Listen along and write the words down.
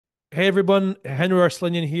Hey everyone, Henri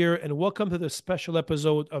Arslanian here, and welcome to this special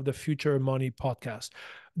episode of the Future Money podcast.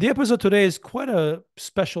 The episode today is quite a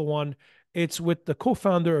special one. It's with the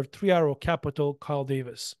co-founder of 3 Arrow Capital, Kyle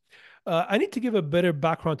Davies. I need to give a better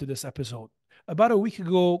background to this episode. About a week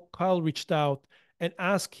ago, Kyle reached out and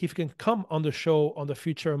asked if he can come on the show on the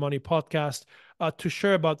Future Money podcast to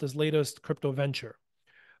share about his latest crypto venture.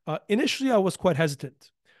 Initially, I was quite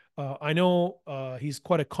hesitant. I know he's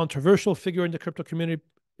quite a controversial figure in the crypto community.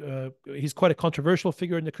 He's quite a controversial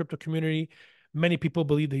figure in the crypto community. Many people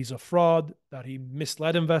believe that he's a fraud, that he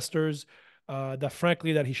misled investors, that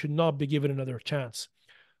frankly, that he should not be given another chance.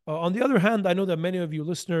 On the other hand, I know that many of you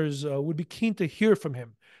listeners would be keen to hear from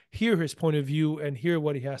him, hear his point of view, and hear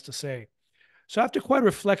what he has to say. So after quite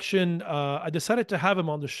reflection, I decided to have him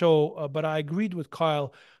on the show, but I agreed with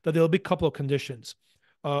Kyle that there'll be a couple of conditions.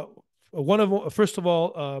 Uh, First of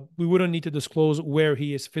all, we wouldn't need to disclose where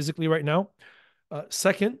he is physically right now.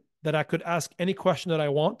 Second, that I could ask any question that I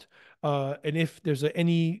want, and if there's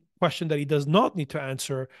any question that he does not need to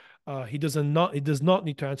answer, he does not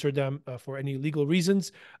need to answer them for any legal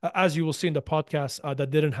reasons, as you will see in the podcast.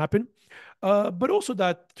 That didn't happen, but also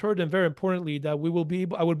that third and very importantly, that I will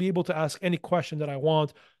be able to ask any question that I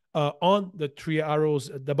want on the Three Arrows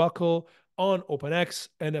debacle, on OpenX,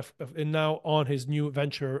 and now on his new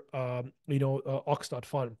venture,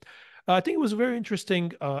 Ox.fun. I think it was a very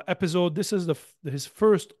interesting episode. This is his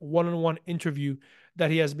first one-on-one interview that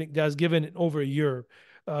that has given in over a year.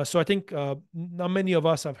 So I think not many of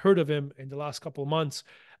us have heard of him in the last couple of months,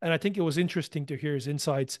 and I think it was interesting to hear his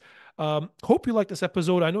insights. Hope you like this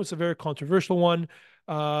episode. I know it's a very controversial one,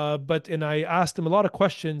 and I asked him a lot of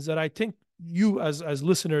questions that I think you as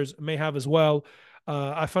listeners may have as well.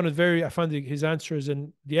 I found his answers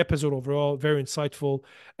and the episode overall very insightful,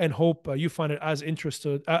 and hope you find it as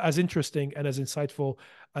interesting and as insightful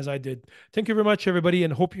as I did. Thank you very much, everybody,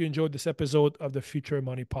 and hope you enjoyed this episode of the Future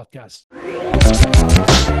Money Podcast.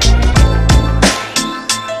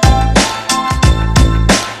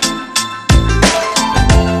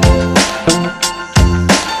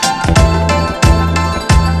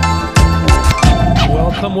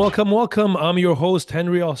 Welcome. I'm your host,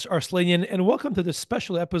 Henri Arslanian, and welcome to this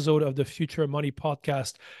special episode of the Future Money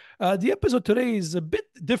Podcast. The episode today is a bit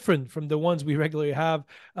different from the ones we regularly have.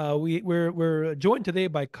 We're joined today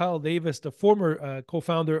by Kyle Davies, the former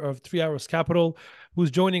co-founder of 3 Arrows Capital,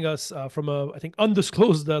 who's joining us from I think,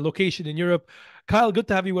 undisclosed location in Europe. Kyle, good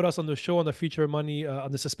to have you with us on the show on the Future Money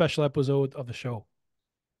on this special episode of the show.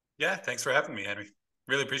 Yeah, thanks for having me, Henry.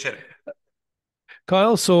 Really appreciate it.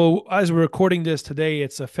 Kyle, so as we're recording this today,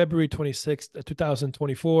 it's February 26th,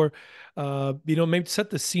 2024. Maybe set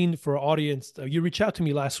the scene for our audience. You reached out to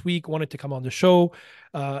me last week, wanted to come on the show.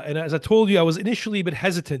 And as I told you, I was initially a bit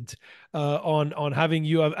hesitant on having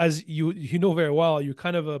you. As you know very well, you're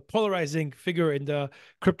kind of a polarizing figure in the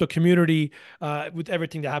crypto community with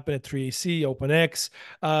everything that happened at 3AC, OpenX.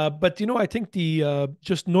 But I think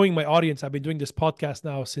just knowing my audience, I've been doing this podcast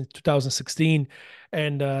now since 2016.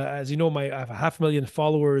 And as you know, I have 500,000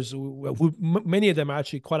 followers. Many of them are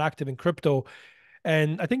actually quite active in crypto,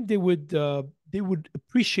 and I think they would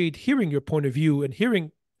appreciate hearing your point of view and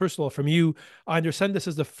hearing. First of all, from you, I understand this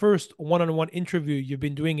is the first one-on-one interview you've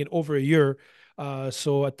been doing in over a year.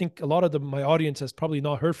 So I think a lot of my audience has probably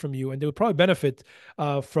not heard from you, and they would probably benefit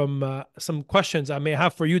from some questions I may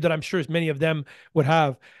have for you that I'm sure many of them would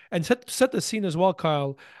have. And set the scene as well,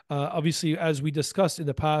 Kyle. Obviously, as we discussed in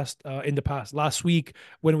the past, last week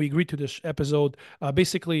when we agreed to this episode,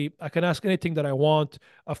 basically I can ask anything that I want.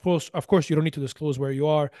 Of course, you don't need to disclose where you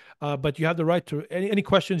are, but you have the right to any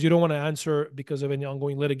questions you don't want to answer because of any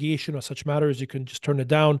ongoing litigation or such matters. You can just turn it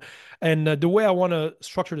down. And the way I want to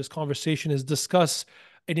structure this conversation is discuss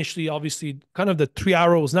initially, obviously, kind of the 3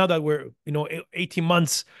 Arrows. Now that we're 18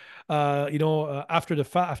 months after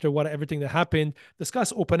everything that happened,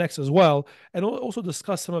 discuss OpenX as well, and also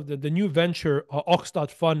discuss some of the new venture,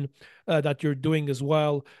 Ox.fun, that you're doing as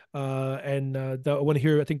well. And I want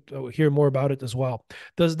to hear more about it as well.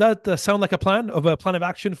 Does that sound like a plan of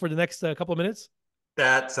action for the next couple of minutes?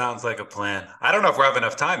 That sounds like a plan. I don't know if we'll have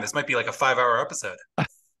enough time. This might be like a 5-hour episode.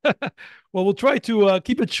 Well, we'll try to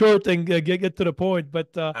keep it short and get to the point.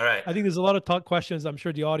 But All right. I think there's a lot of talk questions I'm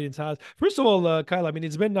sure the audience has. First of all, Kyle, I mean,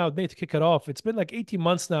 it's been now made to kick it off. It's been like 18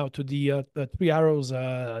 months now to the 3 Arrows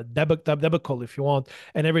debacle, if you want,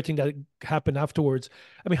 and everything that happened afterwards.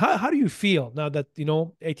 I mean, how do you feel now that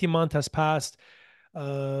 18 months has passed?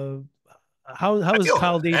 How is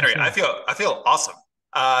Kyle Davies? Henry, I feel awesome.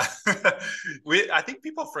 Uh, I think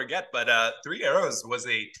people forget, but 3 Arrows was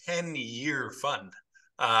a 10-year fund.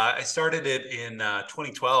 I started it in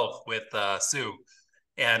 2012 with Su,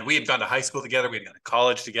 And we had gone to high school together. We had gone to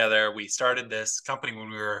college together. We started this company when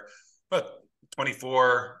we were about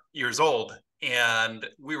 24 years old, and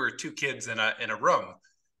we were two kids in a room,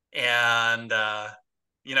 and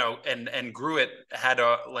and grew it. Had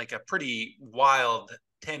a pretty wild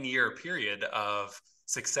 10-year period of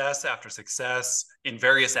success after success in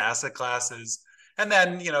various asset classes. And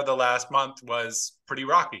then, the last month was pretty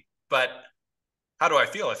rocky. But how do I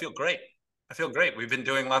feel? I feel great. I feel great. We've been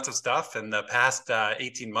doing lots of stuff in the past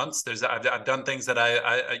 18 months. I've done things that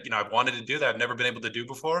I've wanted to do that I've never been able to do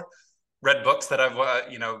before. Read books that I've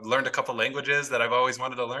learned a couple languages that I've always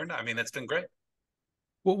wanted to learn. I mean, it's been great.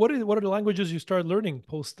 Well, what are the languages you started learning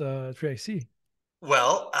post 3IC?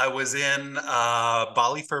 Well, I was in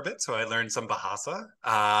Bali for a bit, so I learned some Bahasa.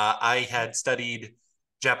 I had studied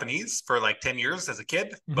Japanese for like 10 years as a kid,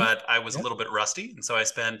 Mm-hmm. but I was a Yeah. little bit rusty. And so I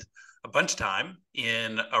spent a bunch of time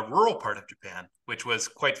in a rural part of Japan, which was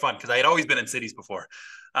quite fun because I had always been in cities before.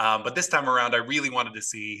 But this time around, I really wanted to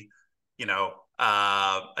see,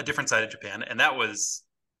 a different side of Japan. And that was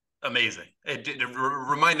amazing. It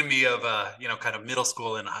reminded me of, kind of middle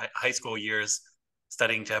school and high school years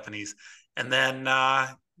studying Japanese. And then,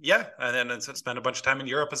 and then I spent a bunch of time in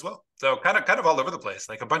Europe as well. So kind of all over the place,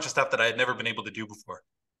 like a bunch of stuff that I had never been able to do before.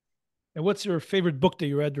 And what's your favorite book that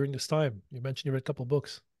you read during this time? You mentioned you read a couple of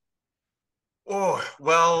books. Oh,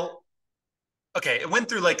 well, okay. It went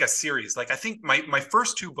through like a series. Like I think my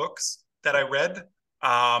first two books that I read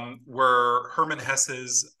were Hermann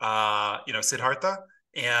Hesse's, Siddhartha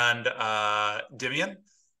and Dimian.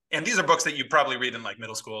 And these are books that you probably read in like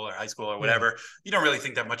middle school or high school or Yeah. whatever. You don't really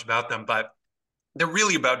think that much about them, but they're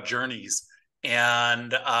really about journeys.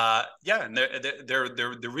 And and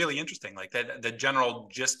they're really interesting. Like that, the general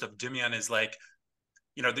gist of Dimian is like,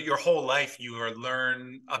 your whole life you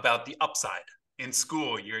learn about the upside in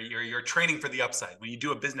school. You're training for the upside. When you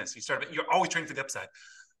do a business, you're always training for the upside.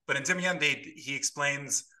 But in Dimian, he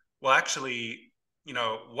explains, well, actually,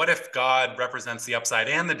 what if God represents the upside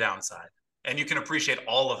and the downside, and you can appreciate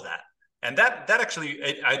all of that. And that actually,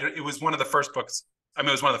 it was one of the first books. I mean,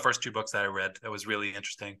 it was one of the first two books that I read that was really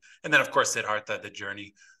interesting. And then, of course, Siddhartha, The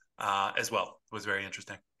Journey, as well, was very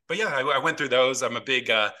interesting. But yeah, I went through those. I'm a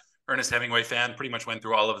big Ernest Hemingway fan. Pretty much went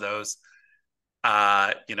through all of those.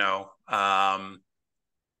 A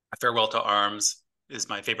Farewell to Arms is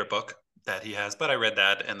my favorite book that he has, but I read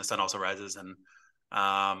that and The Sun Also Rises, and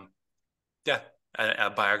um, yeah, a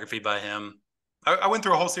biography by him. I went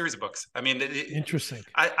through a whole series of books. I mean, Interesting.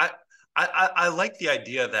 I like the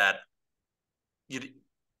idea that you,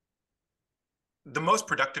 the most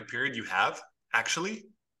productive period you have actually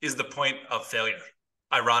is the point of failure,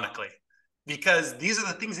 ironically, because these are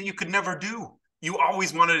the things that you could never do. You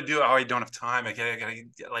always wanted to do. Oh, I don't have time. I gotta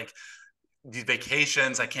like these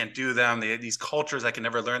vacations. I can't do them. These cultures, I can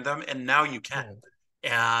never learn them. And now you can.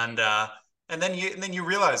 And then you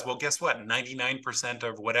realize, well, guess what? 99%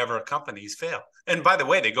 of whatever companies fail. And by the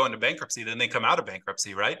way, they go into bankruptcy, then they come out of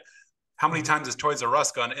bankruptcy, right? How many times has Toys R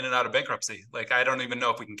Us gone in and out of bankruptcy? Like, I don't even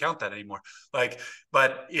know if we can count that anymore. Like,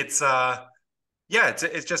 but it's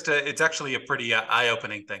it's actually a pretty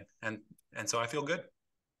eye-opening thing, and so I feel good.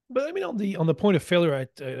 But I mean, on the point of failure,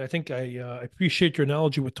 I think I appreciate your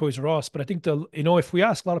analogy with Toys R Us. But I think if we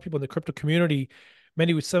ask a lot of people in the crypto community,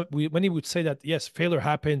 many would say that yes, failure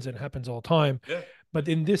happens and happens all the time. Yeah. But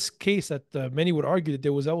in this case, that many would argue that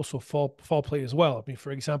there was also fall play as well. I mean,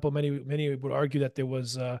 for example, many would argue that there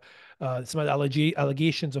was some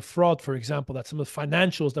allegations of fraud, for example, that some of the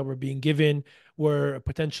financials that were being given were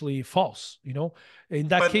potentially false. In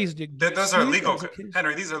that But case, do you those are see it legal, as a case?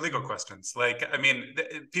 Henry. These are legal questions. Like, I mean,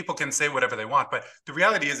 people can say whatever they want, but the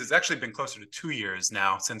reality is, it's actually been closer to 2 years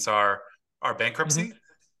now since our Mm-hmm. bankruptcy. Yeah.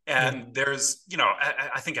 And there's,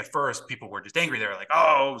 I think at first people were just angry. They were like,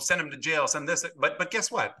 "Oh, send him to jail, send this." But guess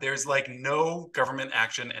what? There's like no government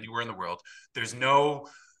action anywhere in the world. There's no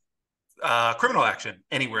criminal action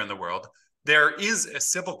anywhere in the world. There is a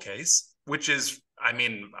civil case, which is, I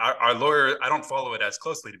mean, our lawyer, I don't follow it as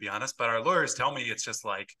closely, to be honest, but our lawyers tell me it's just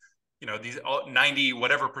like, these 90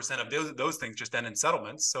 whatever percent of those things just end in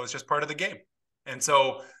settlements. So it's just part of the game. And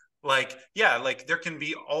so, like, yeah, like there can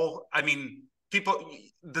be I mean, people,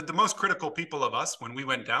 the most critical people of us when we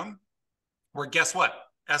went down were, guess what?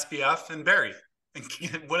 SPF and Barry. And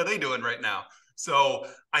what are they doing right now? So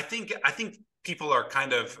I think people are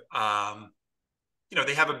kind of,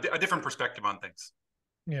 they have a different perspective on things,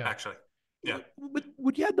 Yeah. actually. Yeah. But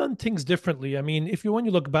would you have done things differently? I mean, when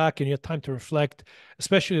you look back and you had time to reflect,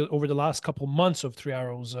 especially over the last couple months of Three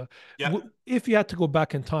Arrows, Yeah. if you had to go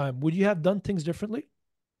back in time, would you have done things differently?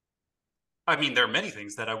 I mean, there are many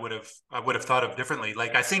things that I would have thought of differently.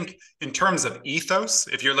 Like, I think in terms of ethos,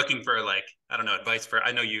 if you're looking for, like, I don't know, advice for,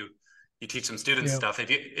 I know you teach some students Yeah. stuff.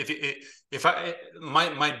 If I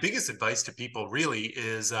my biggest advice to people really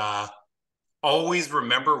is always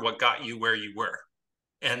remember what got you where you were.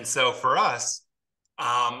 And so for us,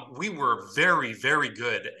 we were very, very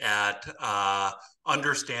good at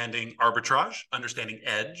understanding arbitrage, understanding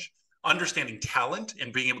edge, understanding talent,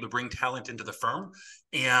 and being able to bring talent into the firm.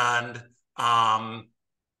 And um,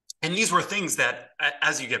 and these were things that,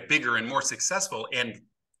 as you get bigger and more successful, and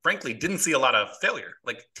frankly, didn't see a lot of failure,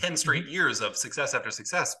 like 10 straight Mm-hmm. years of success after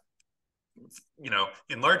success,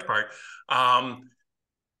 in large part, um,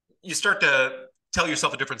 you start to tell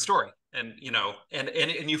yourself a different story. And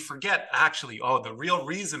you forget, actually, oh, the real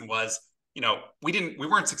reason was, we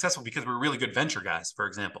weren't successful because we were really good venture guys, for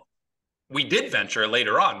example. We did venture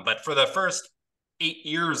later on, but for the first 8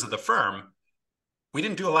 years of the firm, we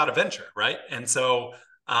didn't do a lot of venture, right? And so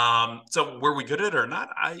were we good at it or not?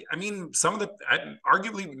 I mean,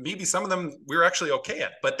 arguably, maybe some of them we were actually okay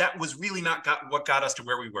at, but that was really not what got us to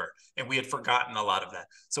where we were, and we had forgotten a lot of that.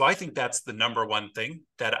 So I think that's the number one thing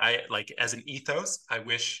that I like as an ethos. I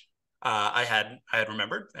wish I had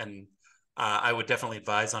remembered, and I would definitely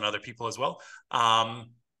advise on other people as well.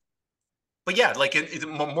 But yeah, like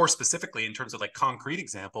more specifically in terms of like concrete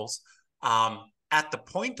examples, at the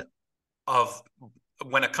point of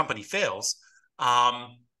when a company fails,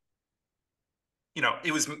 um,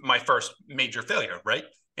 it was my first major failure, right?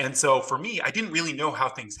 And so for me, I didn't really know how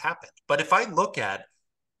things happened. But if I look at,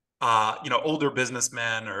 older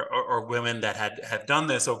businessmen or women that have done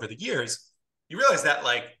this over the years, you realize that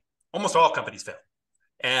like almost all companies fail,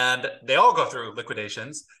 and they all go through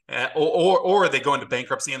liquidations, or they go into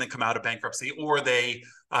bankruptcy and then come out of bankruptcy, or they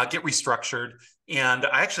get restructured. And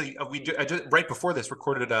I just, right before this,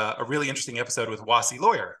 recorded a really interesting episode with Wasi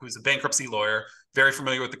Lawyer, who's a bankruptcy lawyer, very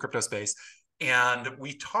familiar with the crypto space. And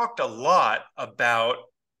we talked a lot about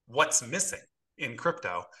what's missing in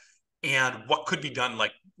crypto and what could be done,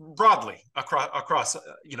 like broadly across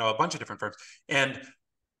a bunch of different firms. And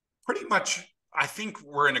pretty much, I think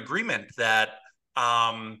we're in agreement that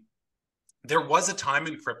um, there was a time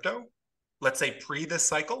in crypto, let's say pre this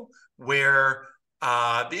cycle, where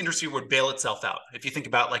the industry would bail itself out. If you think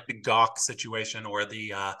about like the GOC situation or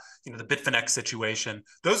the Bitfinex situation,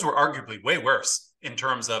 those were arguably way worse in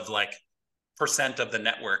terms of like percent of the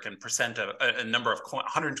network and percent of a number of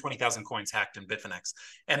 120,000 coins hacked in Bitfinex,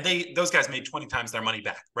 and those guys made 20 times their money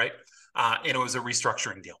back, right? And it was a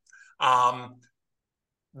restructuring deal.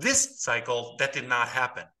 This cycle, that did not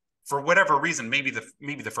happen for whatever reason. Maybe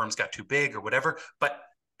the firms got too big or whatever, but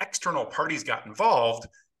external parties got involved,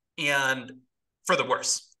 and for the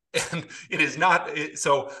worse. And it is not.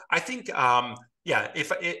 So I think,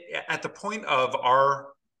 if at the point of our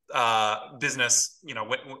business,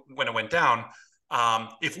 when it went down,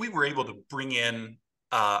 if we were able to bring in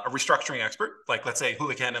a restructuring expert, like let's say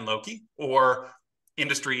Houlihan and Loki, or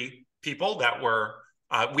industry people that were,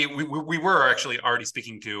 we were actually already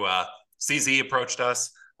speaking to CZ approached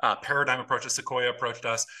us, Paradigm approached us, Sequoia approached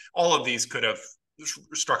us. All of these could have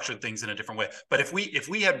structured things in a different way. But if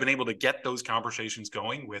we had been able to get those conversations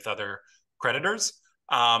going with other creditors,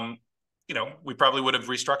 we probably would have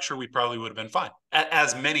restructured. We probably would have been fine.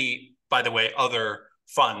 As many, by the way, other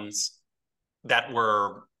funds that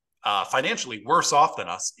were financially worse off than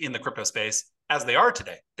us in the crypto space as they are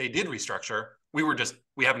today, they did restructure. We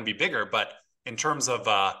happened to be bigger, but in terms of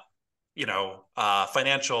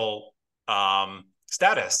financial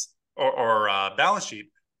status or balance sheet,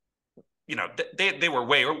 they were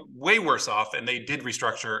way worse off, and they did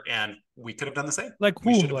restructure, and we could have done the same. Like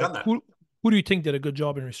We who? should have Like done that. who do you think did a good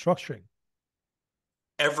job in restructuring?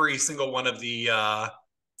 Every single one of the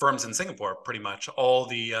firms in Singapore, pretty much all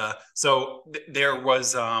the. There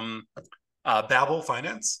was Babel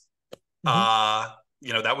Finance.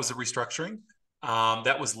 Mm-hmm. That was a restructuring.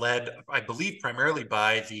 That was led, I believe, primarily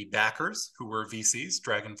by the backers, who were VCs,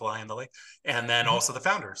 Dragonfly and the like, and then Mm-hmm. also the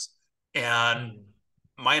founders. And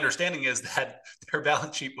my understanding is that their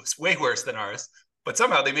balance sheet was way worse than ours, but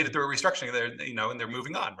somehow they made it through a restructuring. And they're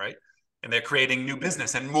moving on, right? And they're creating new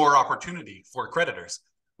business and more opportunity for creditors,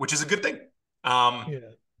 which is a good thing. Yeah.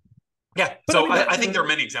 Yeah. But I So mean I think there are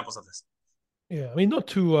many examples of this. yeah, I mean, not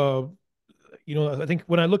to I think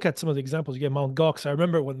when I look at some of the examples, you get Mount Gox. I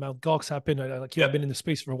remember when Mount Gox happened. I've been in the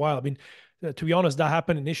space for a while. I mean, to be honest, that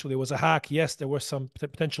happened initially. It was a hack. Yes, there was some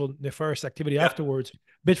potential nefarious activity Yeah. afterwards.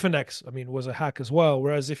 Bitfinex, I mean, was a hack as well.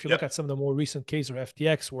 Whereas if you Yeah. look at some of the more recent cases, or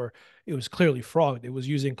FTX, where it was clearly fraud, it was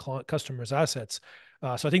using customers' assets.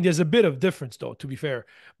 So I think there's a bit of difference, though, to be fair,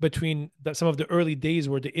 between some of the early days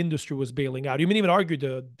where the industry was bailing out. You can even argue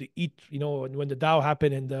the Eat, when the Dow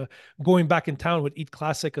happened and the going back in town with Eat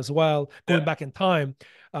Classic as well, going Yeah. back in time.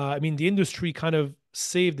 I mean, the industry kind of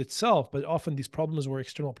saved itself, but often these problems were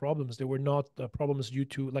external problems. They were not problems due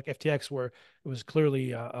to like FTX, where it was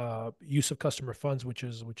clearly use of customer funds, which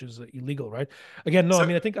is illegal, right? Again, no, I So,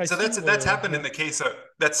 mean, I think I so see that's where, happened in the case of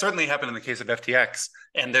that's certainly happened in the case of FTX,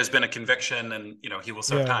 and there's been a conviction, and he will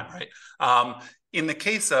serve yeah, time, right? In the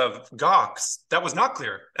case of Gox, that was not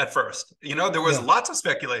clear at first. There was yeah, lots of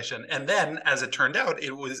speculation, and then, as it turned out,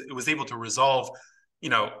 it was able to resolve,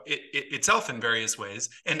 itself in various ways,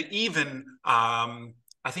 and even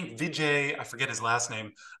I think Vijay, I forget his last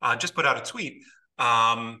name, just put out a tweet.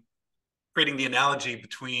 Creating the analogy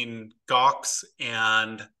between Gox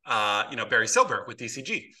and Barry Silbert with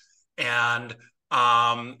DCG, and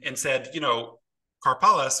said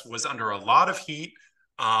Karpalas was under a lot of heat,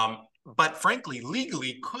 but frankly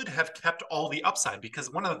legally could have kept all the upside,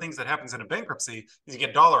 because one of the things that happens in a bankruptcy is you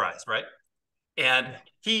get dollarized, right? And yeah.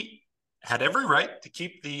 he had every right to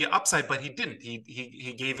keep the upside, but he didn't.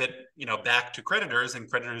 He gave it back to creditors, and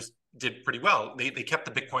creditors did pretty well. They kept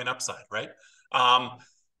the Bitcoin upside, right?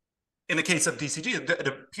 In the case of DCG, it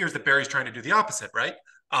appears that Barry's trying to do the opposite, right?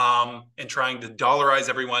 And trying to dollarize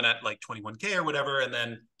everyone at like 21K or whatever, and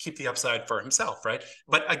then keep the upside for himself, right?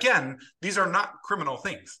 But again, these are not criminal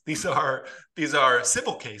things. These are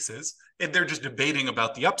civil cases, and they're just debating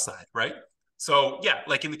about the upside, right? So yeah,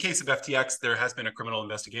 like in the case of FTX, there has been a criminal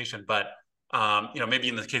investigation, but maybe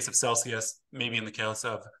in the case of Celsius, maybe in the case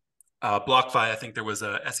of BlockFi, I think there was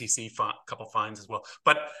a SEC couple fines as well.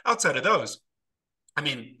 But outside of those, I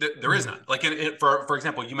mean, there is Mm. none. Like for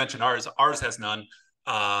example, you mentioned ours. Ours has none.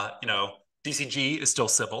 DCG is still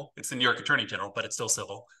civil. It's the New York Attorney General, but it's still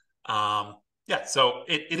civil. Yeah, so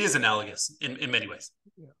it is analogous in many ways.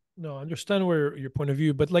 Yeah. No, I understand where your point of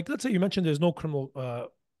view, but like, let's say you mentioned there's no criminal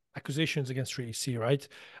accusations against 3AC, right?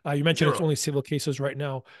 You mentioned it's Zero. only civil cases right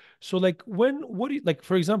now. So, like, what do you like?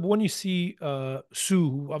 For example, when you see Su,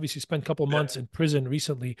 who obviously spent a couple Yeah. months in prison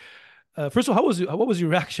recently, first of all, what was your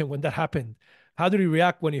reaction when that happened? How did he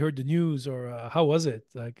react when he heard the news, or how was it?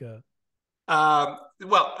 Like,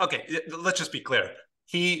 Well, okay. Let's just be clear.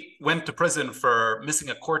 He went to prison for missing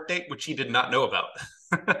a court date, which he did not know about.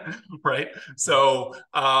 Right. So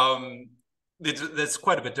that's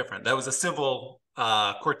quite a bit different. That was a civil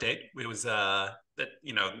court date. It was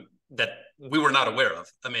that we were not aware of.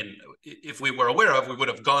 I mean, if we were aware of, we would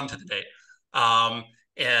have gone to the date.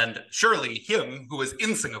 And surely him, who was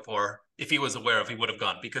in Singapore, if he was aware of, he would have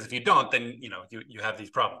gone. Because if you don't, then you have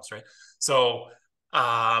these problems, right? So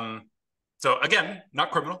um, so again,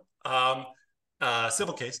 not criminal,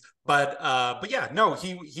 civil case, but yeah, no,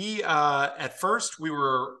 he at first we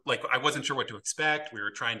were like, I wasn't sure what to expect. We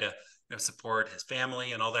were trying to support his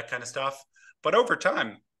family and all that kind of stuff, but over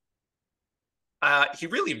time, he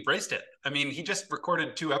really embraced it. I mean, he just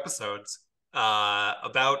recorded 2 episodes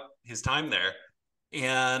about his time there,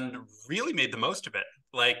 and really made the most of it.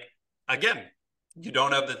 Like, again, you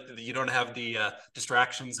don't have the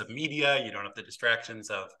distractions of media. You don't have the distractions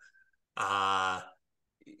of uh,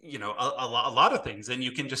 a lot of things, and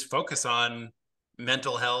you can just focus on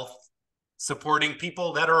mental health, supporting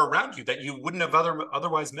people that are around you that you wouldn't have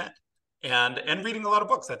otherwise met, and reading a lot of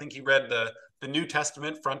books. I think he read the New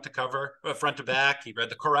Testament front to cover, front to back. He read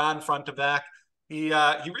the Quran front to back. He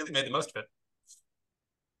really made the most of it.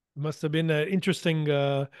 must have been an interesting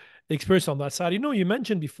experience on that side. You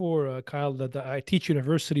mentioned before, Kyle, that I teach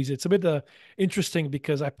universities. It's a bit interesting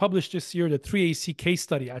because I published this year the 3AC case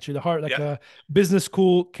study, actually, the hard, like Yeah, a business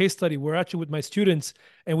school case study. We're actually with my students,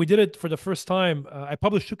 and we did it for the first time. I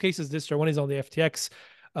published 2 cases this year. One is on the FTX,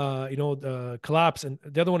 the collapse, and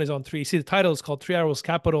the other one is on 3AC. The title is called Three Arrows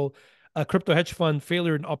Capital, a crypto hedge fund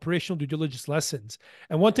failure and operational due diligence lessons.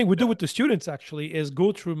 And one thing we do yeah. with the students actually is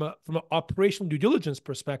go through from an operational due diligence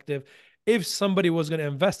perspective. If somebody was going to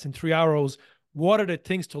invest in 3 Arrows, what are the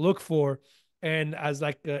things to look for? And as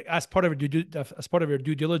part of your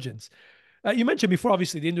due diligence, you mentioned before,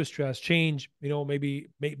 obviously the industry has changed. Maybe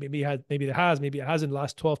it has, maybe it hasn't in the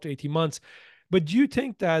last 12 to 18 months. But do you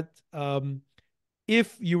think that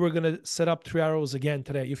if you were going to set up 3 Arrows again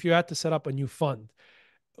today, if you had to set up a new fund,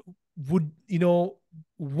 would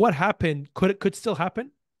what happened could still happen,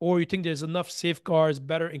 or you think there's enough safeguards,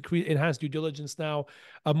 better enhanced due diligence now,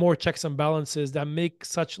 more checks and balances that make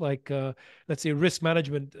such like let's say risk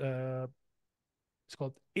management it's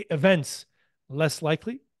called events less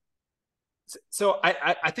likely? So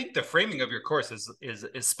I think the framing of your course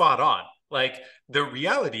is spot on. Like, the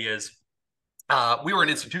reality is, we were an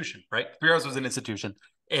institution, right? 3 Arrows was an institution,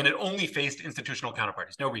 and it only faced institutional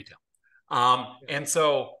counterparties, no retail. Yeah. And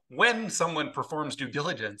so when someone performs due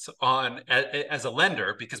diligence on as a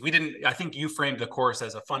lender, because we didn't, I think you framed the course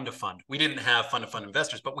as a fund to fund. We didn't have fund to fund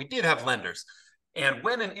investors, but we did have lenders. And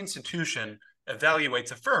when an institution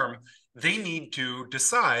evaluates a firm, they need to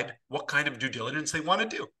decide what kind of due diligence they want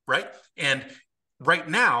to do, right? And right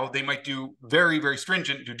now, they might do very, very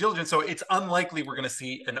stringent due diligence. So it's unlikely we're going to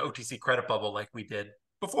see an OTC credit bubble like we did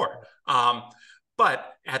before.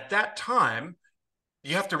 But at that time,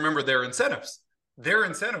 you have to remember their incentives. Their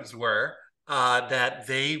incentives were that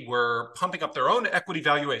they were pumping up their own equity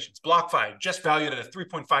valuations. BlockFi just valued at a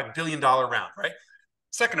 $3.5 billion round, right?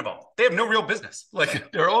 Second of all, they have no real business.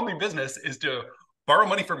 Like their only business is to borrow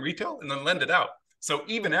money from retail and then lend it out. So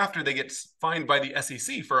even after they get fined by the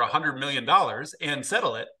SEC for $100 million and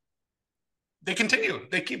settle it, they continue.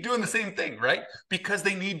 They keep doing the same thing, right? Because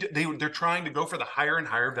they're trying to go for the higher and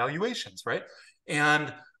higher valuations, right?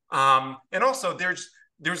 And also there's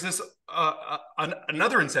this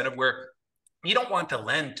another incentive where you don't want to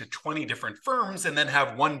lend to 20 different firms and then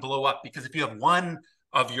have one blow up, because if you have one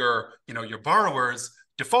of your borrowers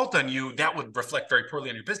default on you, that would reflect very poorly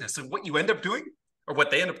on your business. So what you end up doing, or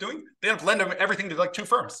what they end up doing, they end up lending everything to like two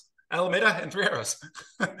firms, Alameda and Three Arrows.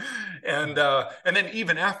 And then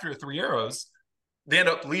even after Three Arrows, they end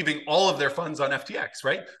up leaving all of their funds on FTX,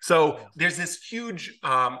 right? So there's this huge,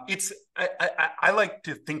 I like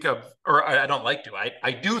to think of, or I don't like to,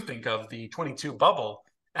 I do think of the 22 bubble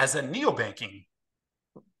as a neobanking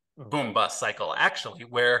boom bust cycle, actually,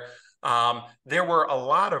 where there were a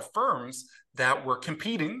lot of firms that were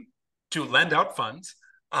competing to lend out funds,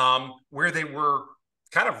 where they were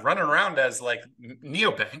kind of running around as like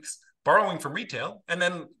neobanks, borrowing from retail and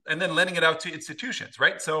then lending it out to institutions,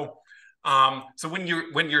 right? So when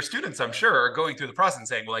your students, I'm sure, are going through the process and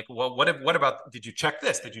saying, like, well, what about, did you check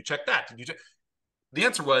this? Did you check that? Did you check? The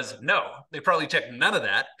answer was no. They probably checked none of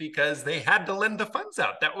that because they had to lend the funds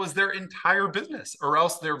out. That was their entire business, or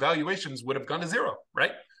else their valuations would have gone to zero,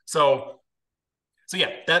 right? So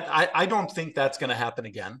yeah, that I don't think that's going to happen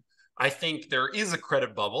again. I think there is a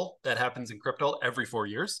credit bubble that happens in crypto every 4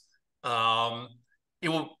 years. It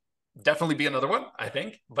will definitely be another one, I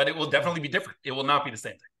think, but it will definitely be different. It will not be the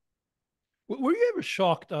same thing. Were you ever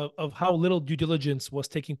shocked of how little due diligence was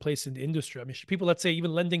taking place in the industry? I mean, people, let's say,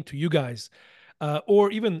 even lending to you guys, or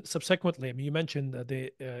even subsequently. I mean, you mentioned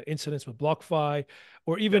the incidents with BlockFi,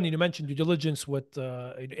 or even you mentioned due diligence with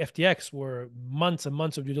FTX, where months and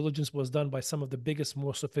months of due diligence was done by some of the biggest,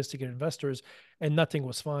 more sophisticated investors, and nothing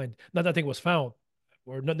was found. Nothing was found,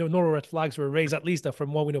 or no red flags were raised, at least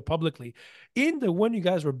from what we know publicly. When you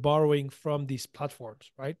guys were borrowing from these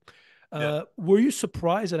platforms, right? Were you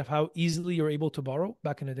surprised at how easily you're able to borrow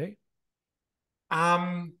back in the day?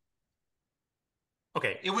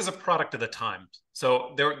 Okay, it was a product of the time.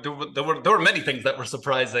 So there were many things that were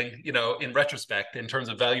surprising, in retrospect, in terms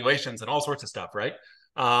of valuations and all sorts of stuff, right?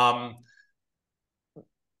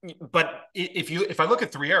 But if I look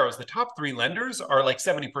at Three Arrows, the top three lenders are like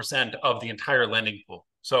 70% of the entire lending pool.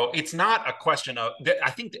 So it's not a question of,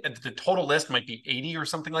 I think the total list might be 80 or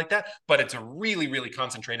something like that, but it's really, really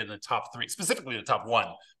concentrated in the top three, specifically the top one,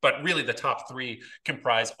 but really the top three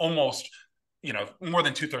comprise almost, more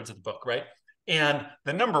than 2/3 of the book, right? And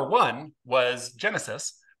the number one was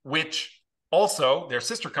Genesis, which also their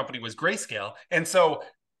sister company was Grayscale. And so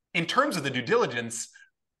in terms of the due diligence,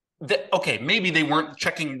 okay, maybe they weren't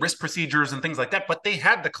checking risk procedures and things like that, but they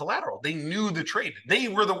had the collateral. They knew the trade. They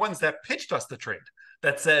were the ones that pitched us the trade,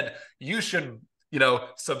 that said, you should,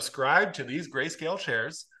 subscribe to these Grayscale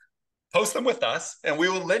shares, post them with us, and we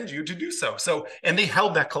will lend you to do so. And they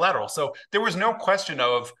held that collateral. So there was no question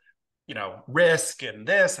of, risk and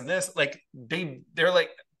this and this. Like they're like,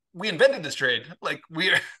 we invented this trade. Like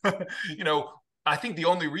we're, I think the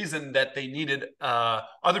only reason that they needed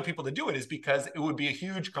other people to do it is because it would be a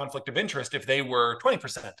huge conflict of interest if they were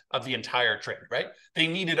 20% of the entire trade, right? They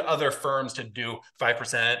needed other firms to do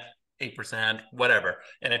 5%, 8%, whatever.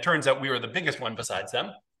 And it turns out we were the biggest one besides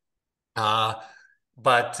them.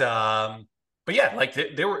 But yeah, like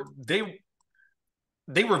they were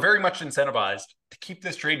very much incentivized to keep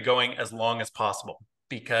this trade going as long as possible,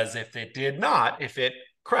 because if it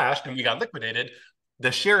crashed and we got liquidated,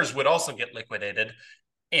 the shares would also get liquidated,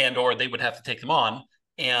 or they would have to take them on,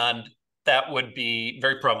 and that would be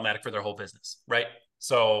very problematic for their whole business, right?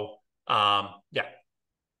 So yeah.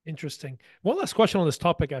 Interesting. One last question on this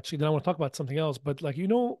topic, actually, then I want to talk about something else. But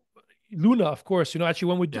Luna, of course, actually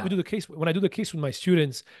when we do the case, when I do the case with my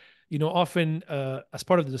students, often as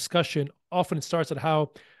part of the discussion, often it starts at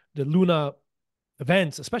how the Luna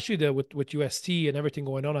events, especially with UST and everything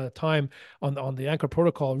going on at the time on the Anchor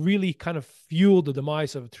protocol, really kind of fueled the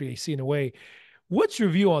demise of 3AC in a way. What's your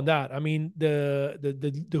view on that? I mean,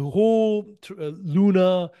 the whole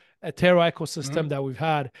Luna Terra ecosystem Mhm. that we've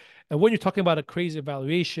had, and when you're talking about crazy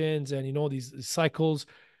evaluations and these cycles,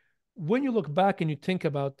 when you look back and you think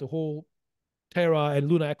about the whole Terra and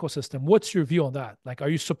Luna ecosystem, what's your view on that? Like, are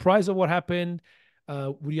you surprised at what happened?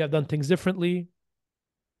 Would you have done things differently?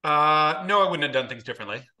 No, I wouldn't have done things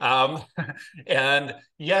differently. And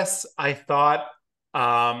yes, I thought,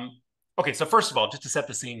 okay, so first of all, just to set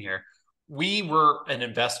the scene here, we were an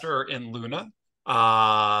investor in Luna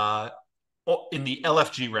uh, in the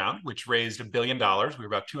LFG round, which raised $1 billion. We were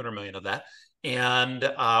about 200 million of that. And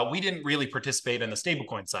we didn't really participate in the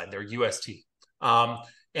stablecoin side, they're UST. Um,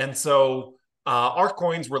 and so our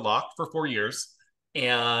coins were locked for 4 years.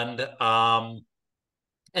 And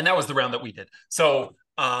that was the round that we did. So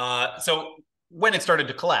when it started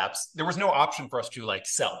to collapse, there was no option for us to like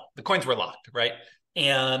sell. The coins were locked, right?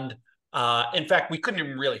 And in fact, we couldn't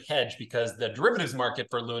even really hedge because the derivatives market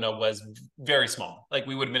for Luna was very small. Like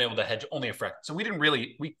we would have been able to hedge only a fraction. So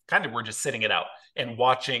we kind of were just sitting it out and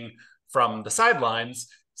watching from the sidelines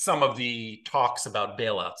some of the talks about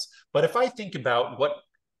bailouts. But if I think about what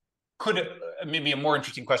could maybe a more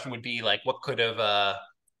interesting question would be like, what could have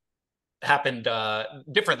happened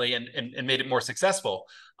differently and made it more successful.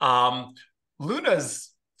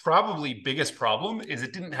 Luna's probably biggest problem is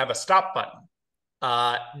it didn't have a stop button.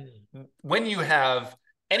 Uh, when you have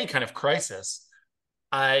any kind of crisis,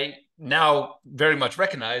 I now very much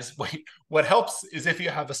recognize what helps is if you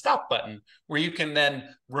have a stop button where you can then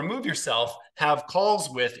remove yourself, have calls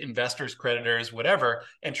with investors, creditors, whatever,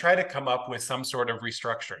 and try to come up with some sort of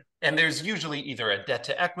restructuring. And there's usually either a debt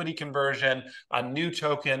to equity conversion, a new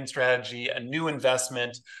token strategy, a new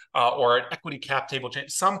investment, or an equity cap table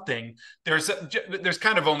change, something. There's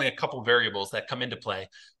kind of only a couple variables that come into play,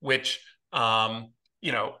 which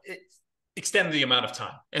extend the amount of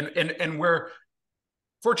time. And we're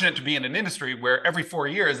fortunate to be in an industry where every 4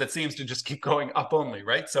 years that seems to just keep going up only,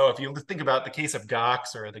 right? So if you think about the case of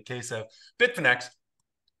Gox or the case of Bitfinex,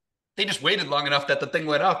 they just waited long enough that the thing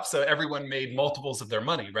went up, so everyone made multiples of their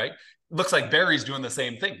money, right? Looks like Barry's doing the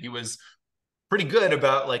same thing. He was pretty good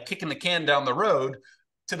about like kicking the can down the road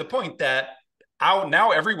to the point that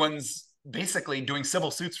now everyone's basically doing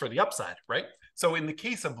civil suits for the upside, right? So in the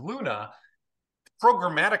case of Luna,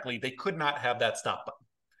 programmatically, they could not have that stop button.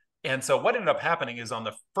 And so what ended up happening is on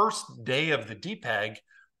the first day of the DPEG,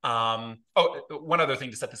 one other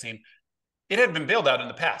thing to set the scene, it had been bailed out in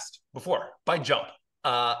the past before by Jump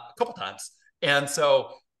a couple times. And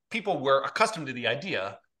so people were accustomed to the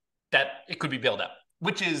idea that it could be bailed out,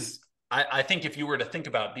 which is, I think if you were to think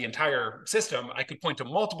about the entire system, I could point to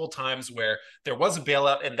multiple times where there was a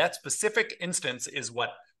bailout, and that specific instance is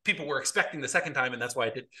what people were expecting the second time, and that's why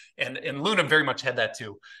it did. And Luna very much had that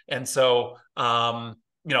too. And so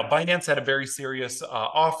Binance had a very serious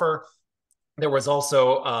offer. There was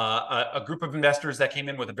also a group of investors that came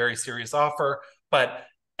in with a very serious offer. But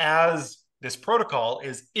as this protocol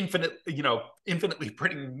is infinitely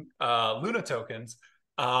printing Luna tokens,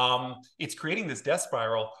 it's creating this death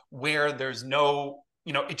spiral where there's no,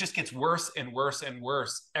 it just gets worse and worse and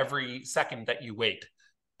worse every second that you wait.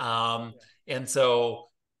 And so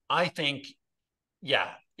I think, yeah,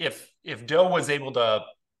 if Do was able to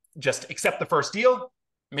just accept the first deal,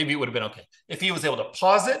 maybe it would have been okay. If he was able to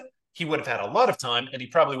pause it, he would have had a lot of time, and he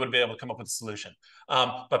probably would have been able to come up with a solution.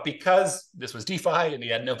 But because this was DeFi and he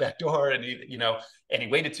had no backdoor, and he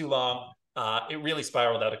waited too long, it really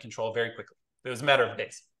spiraled out of control very quickly. It was a matter of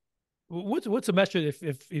days. What's a message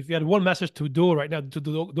if you had one message to Do right now to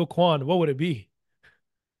Do Kwon, what would it be?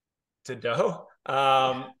 To Do.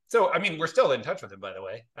 So I mean, we're still in touch with him, by the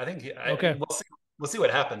way. I think Okay. we'll see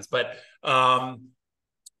what happens. But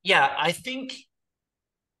yeah, I think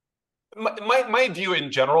my view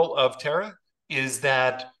in general of Terra is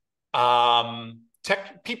that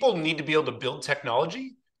people need to be able to build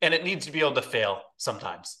technology, and it needs to be able to fail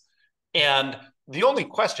sometimes. And the only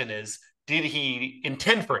question is, did he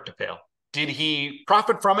intend for it to fail? Did he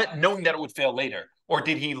profit from it knowing that it would fail later? Or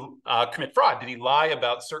did he commit fraud? Did he lie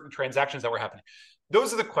about certain transactions that were happening?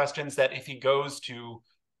 Those are the questions that if he goes to,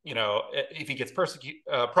 if he gets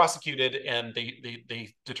prosecuted and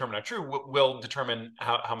they determine are true, will determine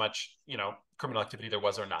how much, criminal activity there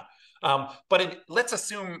was or not. But let's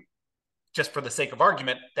assume, just for the sake of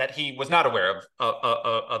argument, that he was not aware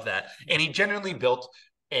of that. And he genuinely built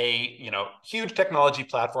a huge technology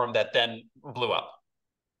platform that then blew up.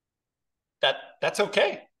 That's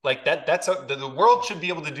okay. Like the world should be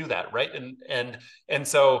able to do that, right? And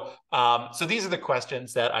so so these are the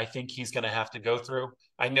questions that I think he's going to have to go through.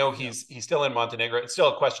 I know Yeah. he's still in Montenegro. It's still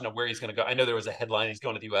a question of where he's going to go. I know there was a headline he's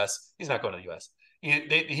going to the U.S. He's not going to the U.S.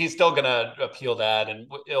 He's still going to appeal that, and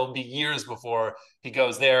it'll be years before he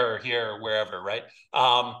goes there or here or wherever, right?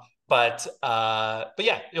 But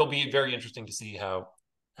yeah, it'll be very interesting to see how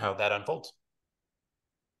that unfolds.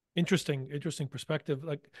 Interesting perspective.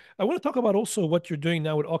 Like, I want to talk about also what you're doing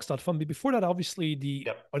now with Ox.fun. But before that, obviously the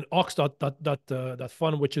Yep. on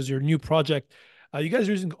Ox.fun, which is your new project. You guys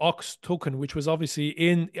are using Ox token, which was obviously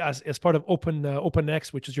in as part of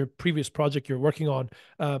OpenX, which is your previous project you're working on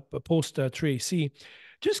post 3AC.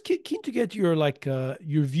 Just keen to get your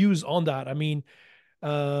your views on that. I mean,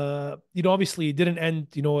 obviously it didn't end.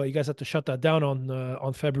 You guys had to shut that down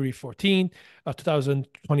on February 14th,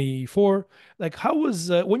 2024. Like, how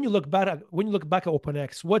was when you look back at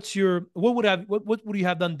OpenX, what would you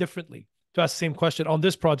have done differently? To ask the same question on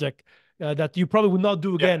this project that you probably would not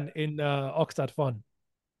do Yeah. again in Ox.fun.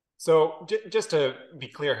 So just to be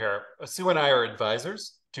clear here, Sue and I are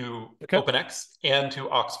advisors to Okay. OpenX and to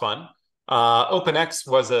Ox.fun. OpenX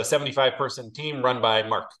was a 75-person team run by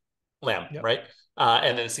Mark Lamb, Yep. right?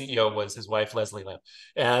 And then the CEO was his wife, Leslie Lamb.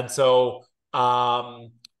 And so,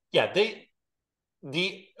 yeah,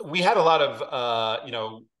 we had a lot of,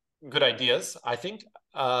 good ideas, I think,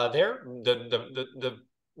 there. The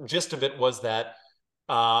gist of it was that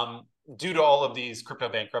due to all of these crypto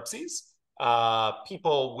bankruptcies,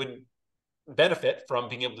 people would benefit from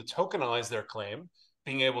being able to tokenize their claim,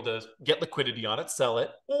 being able to get liquidity on it, sell it,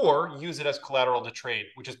 or use it as collateral to trade,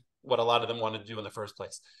 which is what a lot of them wanted to do in the first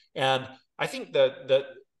place. And I think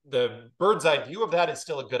the bird's eye view of that is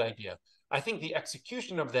still a good idea. I think the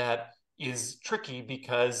execution of that is tricky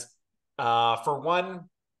because, for one,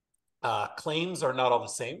 claims are not all the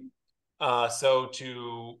same. So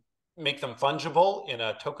to make them fungible in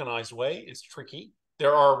a tokenized way is tricky.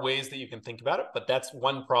 There are ways that you can think about it, but that's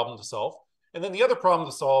one problem to solve. And then the other problem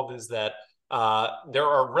to solve is that there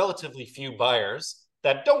are relatively few buyers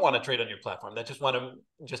that don't want to trade on your platform, that just want to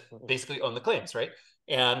just basically own the claims, right?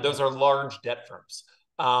 And those Yeah. are large debt firms.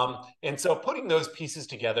 Yeah. And so putting those pieces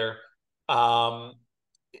together um,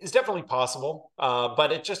 is definitely possible,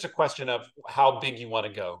 but it's just a question of how big you want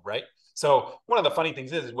to go, right? So one of the funny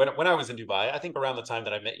things is when I was in Dubai, I think around the time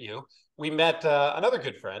that I met you, we met another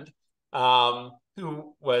good friend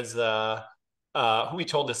who was who we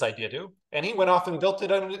told this idea to, and he went off and built it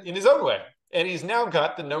in his own way. And he's now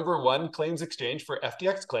got the #1 claims exchange for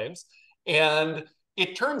FTX claims. And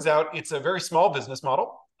it turns out it's a very small business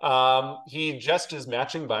model. He just is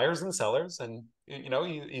matching buyers and sellers, and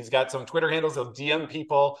he's got some Twitter handles. He'll DM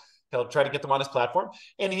people. He'll try to get them on his platform,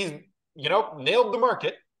 and he's nailed the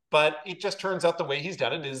market. But it just turns out the way he's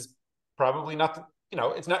done it is probably not.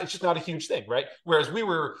 It's just not a huge thing, right? Whereas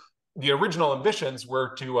the original ambitions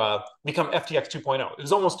were to become FTX 2.0. It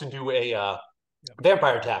was almost to do a Yeah.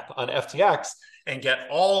 vampire attack on FTX and get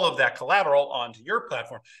all of that collateral onto your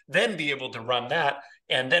platform, then be able to run that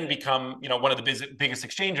and then become, one of the biggest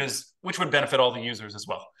exchanges, which would benefit all the users as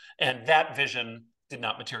well. And that vision did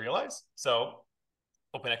not materialize. So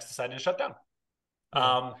OpenX decided to shut down.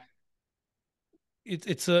 Yeah.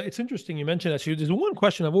 It's interesting you mentioned that. So there's one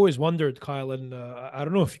question I've always wondered, Kyle, and I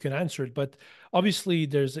don't know if you can answer it, but obviously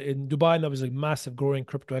there's in Dubai now there's a massive growing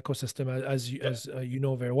crypto ecosystem, as you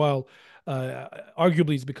know very well.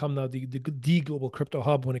 Arguably, it's become now the global crypto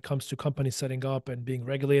hub when it comes to companies setting up and being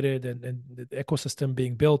regulated and the ecosystem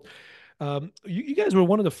being built. You guys were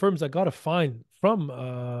one of the firms that got a fine from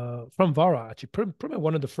Vara, actually, probably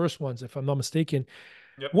one of the first ones, if I'm not mistaken.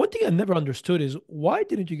 Yep. One thing I never understood is why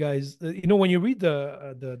didn't you guys, when you read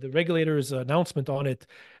the regulator's announcement on it,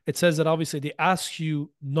 it says that obviously they ask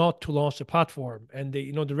you not to launch the platform, and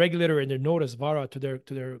the regulator in their notice, Vara, to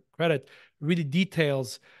their credit, really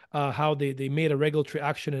details how they made a regulatory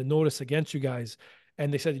action and notice against you guys,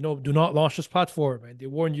 and they said, do not launch this platform, and they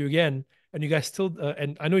warned you again, and you guys still,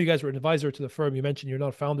 and I know you guys were an advisor to the firm. You mentioned you're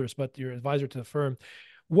not founders, but you're an advisor to the firm.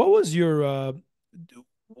 What was your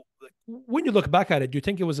when you look back at it, do you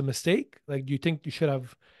think it was a mistake? Like, do you think you should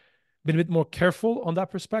have been a bit more careful on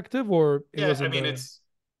that perspective, or it Yeah, I wasn't mean, the?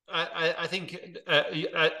 I think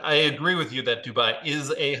I agree with you that Dubai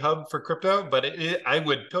is a hub for crypto, but I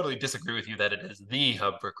would totally disagree with you that it is the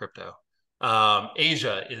hub for crypto.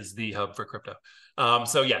 Asia is the hub for crypto.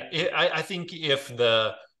 So yeah, I think if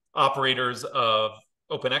the operators of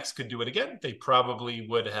OpenX could do it again, they probably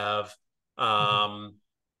would have Mhm.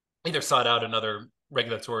 either sought out another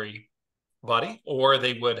regulatory body or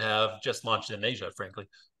they would have just launched in Asia, frankly.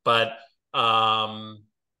 But um,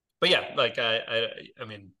 but yeah, like I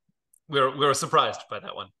mean, we were surprised by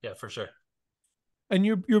that one. Yeah, for sure. And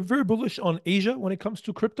you're very bullish on Asia when it comes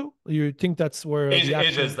to crypto. You think that's where the Asia is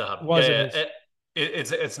action the hub. was and Yeah,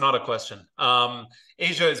 is. it's not a question.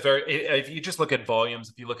 Asia is very. If you just look at volumes,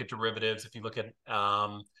 if you look at derivatives, if you look at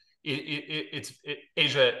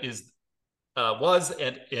Asia is was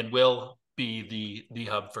and will be the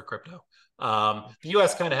hub for crypto. The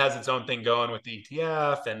US kind of has its own thing going with the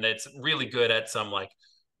ETF, and it's really good at some like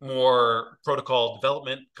more protocol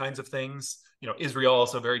development kinds of things. Israel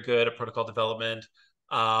also very good at protocol development.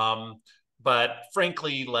 But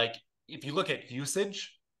frankly, like if you look at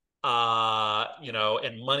usage,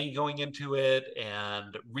 and money going into it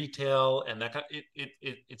and retail and that kind of,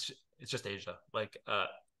 it's just Asia. Like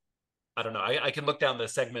I don't know. I can look down the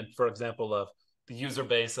segment, for example, of the user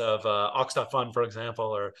base of Ox.fun, for example,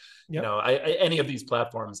 or Yep. any of these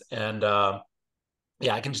platforms, and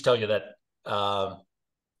yeah, I can just tell you that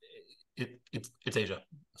it's Asia.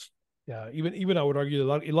 Yeah, even I would argue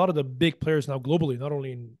a lot of the big players now globally, not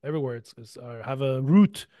only in everywhere, have a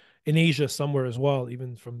root in Asia somewhere as well,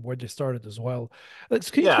 even from where they started as well.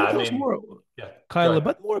 Can Yeah, you I tell us mean, more, yeah, go Kyle, a ahead.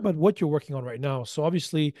 bit more about what you're working on right now? So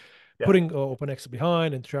obviously, Yeah, putting OpenX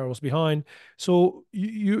behind and Traros behind. So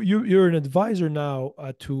you're an advisor now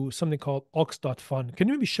to something called Ox.fun. Can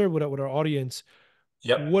you maybe share with our audience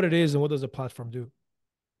yep, what it is and what does the platform do?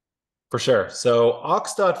 for sure. So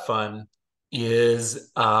Ox.fun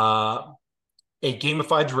is a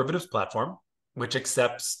gamified derivatives platform which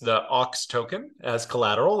accepts the Ox token as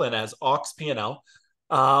collateral and as Ox P&L.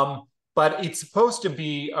 But it's supposed to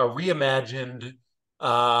be a reimagined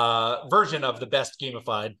version of the best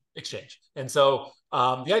gamified exchange. And so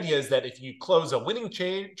the idea is that if you close a winning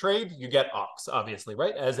trade, you get Ox, obviously,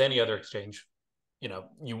 right? As any other exchange,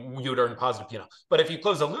 you would earn positive P&L. But if you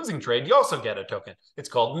close a losing trade, you also get a token. It's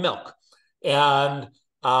called milk. And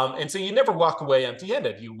so you never walk away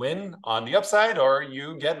empty-handed. You win on the upside, or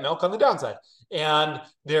you get milk on the downside. And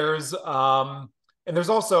there's also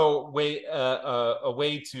a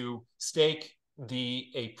way to stake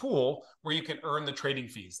a pool where you can earn the trading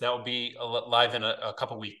fees. That will be live in a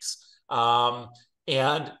couple weeks.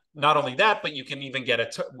 And not only that, but you can even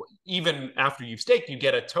get even after you've staked, you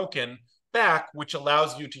get a token back, which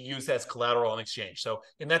allows you to use as collateral in exchange. So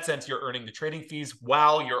in that sense, you're earning the trading fees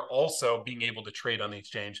while you're also being able to trade on the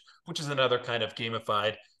exchange, which is another kind of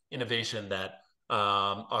gamified innovation that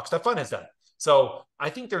Ox.fun has done. So I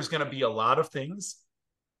think there's going to be a lot of things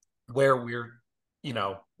where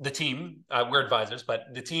the team, we're advisors, but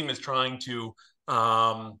the team is trying to,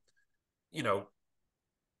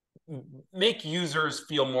 make users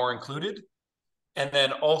feel more included, and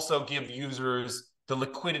then also give users the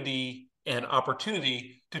liquidity and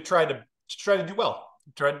opportunity to try to do well.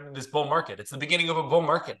 Try this bull market. It's the beginning of a bull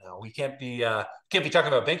market now. We can't be talking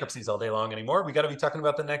about bankruptcies all day long anymore. We got to be talking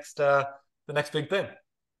about the next big thing.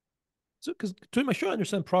 So, because to make sure I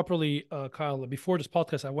understand properly, Kyle, before this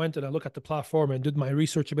podcast, I went and I looked at the platform and did my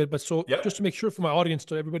research a bit. But so Yep. just to make sure for my audience,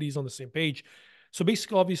 so everybody's on the same page. So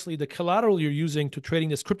basically, obviously, the collateral you're using to trading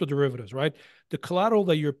this crypto derivatives, right? The collateral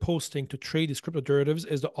that you're posting to trade these crypto derivatives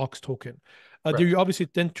is the Ox token. You're obviously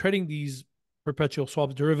then trading these perpetual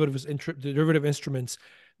swaps, derivative instruments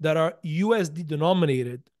that are USD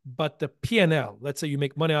denominated, but the PNL, let's say you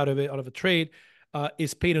make money out of a trade,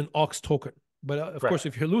 is paid in Ox token. But of course,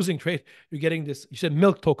 if you're losing trade, you're getting this. You said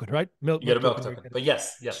milk token, right? You get a milk token. But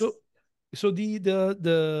yes. So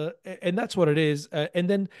and that's what it is. And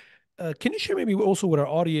then, can you share maybe also with our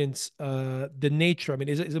audience the nature? I mean,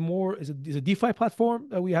 is it DeFi platform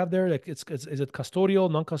that we have there? Like, is it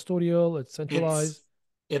custodial, non-custodial? It's centralized.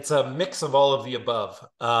 It's a mix of all of the above.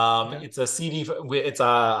 Okay. It's a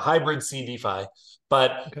hybrid CDFI,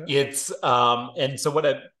 but Okay. and so what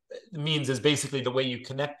it means is basically the way you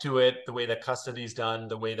connect to it, the way that custody is done,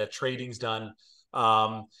 the way that trading's done,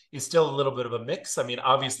 is still a little bit of a mix. I mean,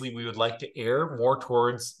 obviously, we would like to err more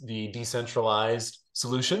towards the decentralized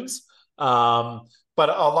solutions, but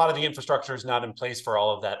a lot of the infrastructure is not in place for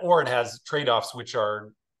all of that, or it has trade-offs which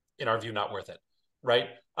are, in our view, not worth it, right?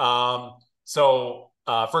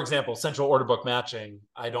 For example, central order book matching,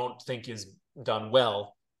 I don't think is done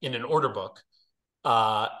well in an order book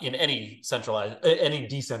in any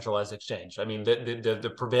decentralized exchange. I mean,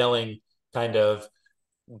 the prevailing kind of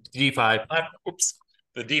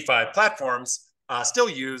the DeFi platforms still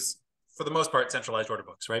use, for the most part, centralized order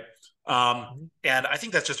books, right? And I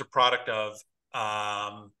think that's just a product of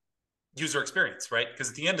user experience, right? Because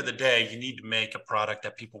at the end of the day, you need to make a product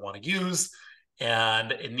that people want to use,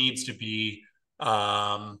 and it needs to be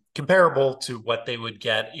comparable to what they would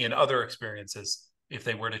get in other experiences if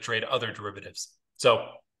they were to trade other derivatives. So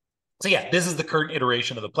yeah, this is the current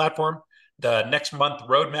iteration of the platform. the next month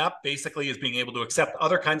roadmap basically is being able to accept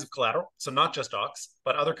other kinds of collateral. So not just Ox,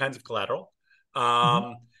 but other kinds of collateral.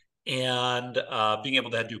 And being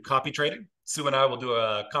able to do copy trading. Sue and I will do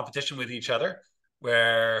a competition with each other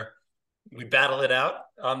where we battle it out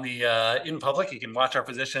on the in public. You can watch our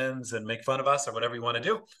positions and make fun of us or whatever you want to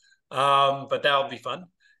do. But that'll be fun.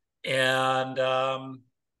 And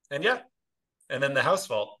yeah, and then the house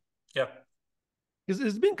vault. Yeah.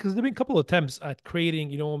 There's been a couple of attempts at creating,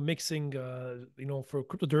 mixing, for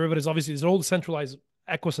crypto derivatives. Obviously, there's an old centralized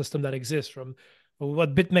ecosystem that exists from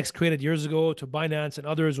what BitMEX created years ago to Binance and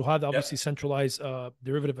others who have obviously centralized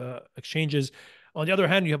derivative exchanges. On the other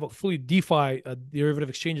hand, you have a fully DeFi derivative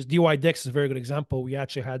exchanges. DYDX is a very good example. We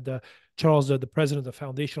actually had Charles, the president of the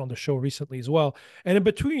foundation, on the show recently as well. And in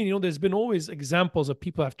between, there's been always examples of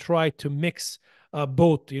people have tried to mix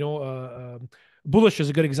both. Bullish is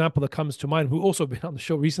a good example that comes to mind, who also been on the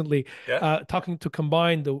show recently, talking to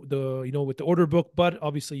combine the with the order book, but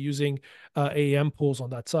obviously using AAM pools on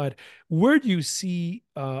that side. Where do you see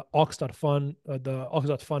Ox.fun, the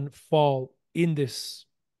Ox.fun fall in this?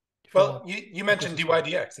 Well, you mentioned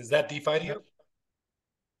DYDX. Is that DeFi to you?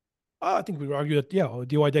 I think we would argue that,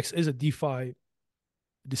 DYDX is a DeFi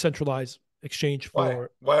decentralized exchange for.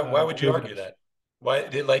 Why would you argue that? Why,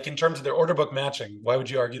 like in terms of their order book matching, why would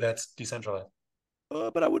you argue that's decentralized?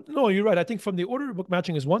 But you're right. I think from the order book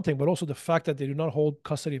matching is one thing, but also the fact that they do not hold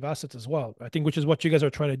custody of assets as well. I think, which is what you guys are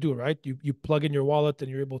trying to do, right? You plug in your wallet and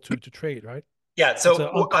you're able to trade, right? Yeah.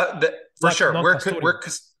 So for sure,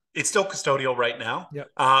 it's still custodial right now.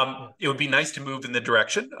 It would be nice to move in the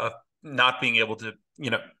direction of not being able to,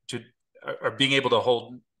 or being able to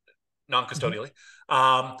hold non-custodially.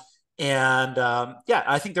 I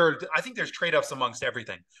think there's trade-offs amongst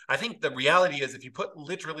everything. I think the reality is if you put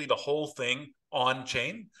literally the whole thing on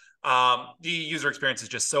chain, the user experience is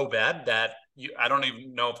just so bad that I don't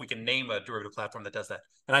even know if we can name a derivative platform that does that.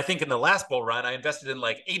 And I think in the last bull run, I invested in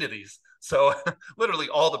like 8 of these. So literally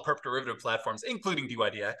all the perp derivative platforms, including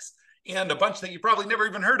DYDX, and a bunch that you probably never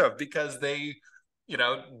even heard of because they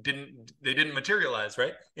didn't materialize,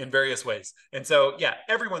 right, in various ways. And so, yeah,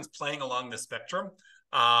 everyone's playing along the spectrum.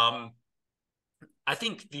 I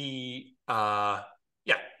think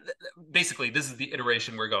basically this is the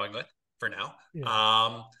iteration we're going with for now.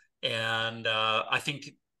 I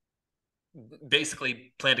think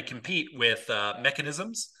basically plan to compete with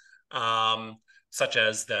mechanisms such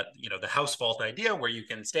as that, the house vault idea where you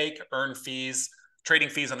can stake, earn fees, trading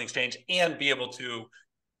fees on the exchange, and be able to,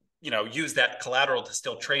 use that collateral to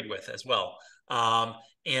still trade with as well. As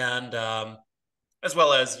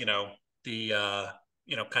well as, the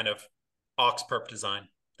kind of Ox perp design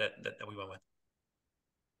that we went with.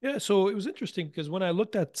 Yeah, so it was interesting because when I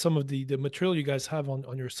looked at some of the material you guys have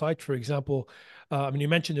on your site, for example, you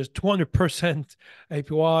mentioned there's 200%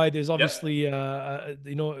 APY. There's obviously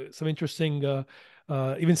some interesting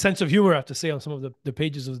even sense of humor, I have to say, on some of the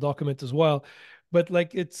pages of the document as well. But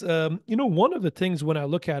like it's one of the things when I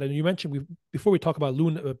look at it, and you mentioned before we talk about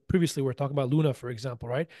Luna, previously we were talking about Luna, for example,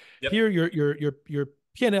 right? Here your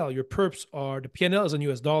PNL, your perps are, the PNL is in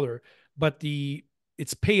US dollar, but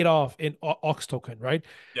it's paid off in Ox token, right?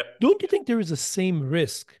 Don't you think there is the same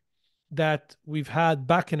risk that we've had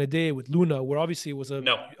back in the day with Luna, where obviously it was I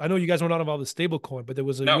know you guys were not involved with stable coin, but there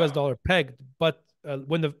was a US dollar pegged, but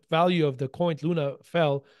when the value of the coin Luna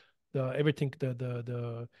fell, everything,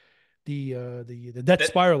 the debt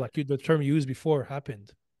spiral, like the term you used before,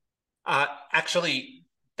 happened. Actually,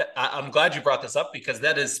 I'm glad you brought this up because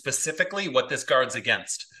that is specifically what this guards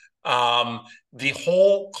against. The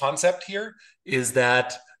whole concept here is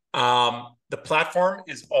that the platform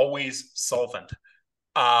is always solvent,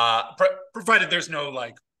 provided there's no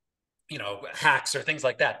hacks or things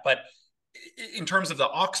like that. But in terms of the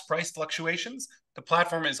Ox price fluctuations, the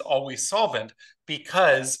platform is always solvent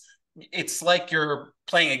because it's like you're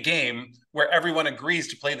playing a game where everyone agrees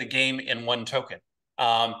to play the game in one token.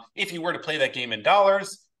 If you were to play that game in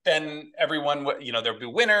dollars, then everyone would, there'd be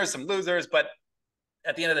winners, some losers, but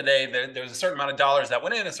at the end of the day, there's a certain amount of dollars that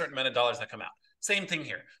went in, a certain amount of dollars that come out. Same thing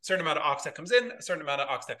here. A certain amount of Ox that comes in, a certain amount of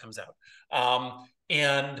Ox that comes out.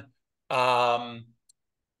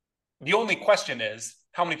 The only question is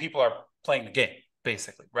how many people are playing the game,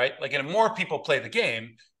 basically, right? Like, if more people play the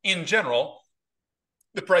game, in general,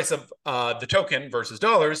 the price of the token versus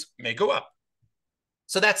dollars may go up.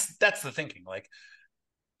 So that's the thinking. Like,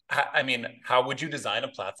 I mean, how would you design a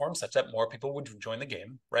platform such that more people would join the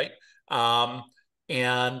game, right? But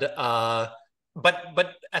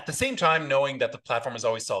at the same time, knowing that the platform is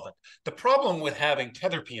always solvent. The problem with having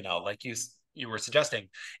Tether P&L, like you were suggesting,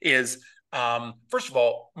 is first of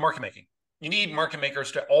all, market making. market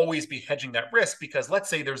makers to always be hedging that risk, because let's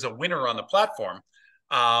say there's a winner on the platform.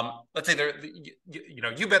 Let's say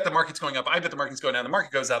you bet the market's going up, I bet the market's going down, the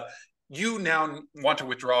market goes up. You now want to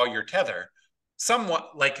withdraw your tether.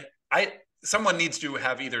 Someone needs to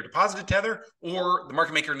have either deposited tether, or the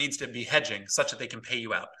market maker needs to be hedging such that they can pay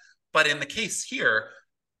you out. But in the case here,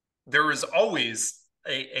 there is always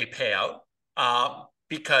a payout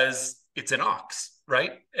because it's an Ox,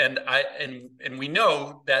 right? And we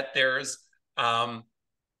know that there's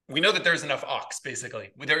enough Ox, basically.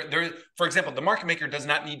 For example, the market maker does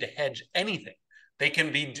not need to hedge anything. They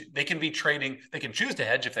can be trading. They can choose to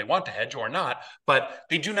hedge if they want to hedge or not, but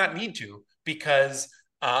they do not need to, because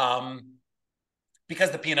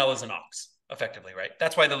the P&L is an Ox, effectively, right?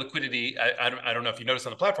 That's why the liquidity, I don't know if you noticed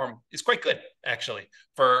on the platform, is quite good, actually,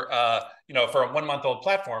 for a 1-month-old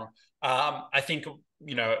platform. I think,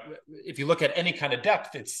 if you look at any kind of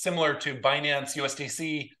depth, it's similar to Binance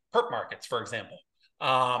USDC perp markets, for example.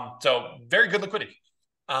 So very good liquidity.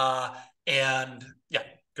 And yeah,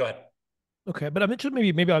 go ahead. Okay, but I mentioned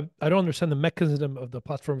maybe I don't understand the mechanism of the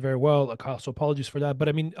platform very well, Kyle, so apologies for that. But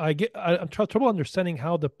I mean, I'm trouble understanding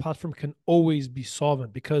how the platform can always be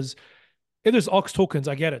solvent, because if there's Ox tokens,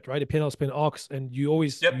 I get it, right? A P&L is paying Ox, and you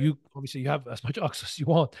obviously you have as much Ox as you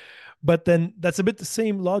want. But then that's a bit the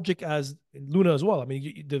same logic as in Luna as well. I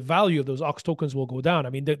mean, the value of those Ox tokens will go down. I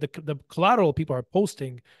mean, the collateral people are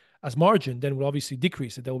posting as margin then will obviously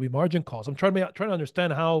decrease. There will be margin calls. I'm trying to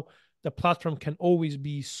understand how the platform can always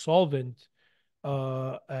be solvent.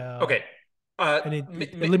 Okay. And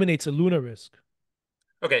it eliminates a Luna risk.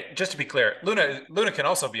 Okay, just to be clear, Luna can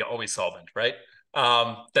also be always solvent, right?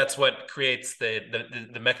 That's what creates the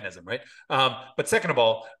mechanism, right? But second of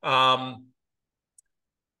all,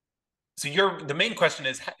 so the main question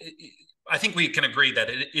is, I think we can agree that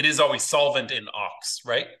it is always solvent in Ox,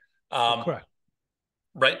 right? Correct.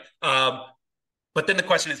 Right. But then the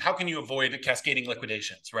question is, how can you avoid cascading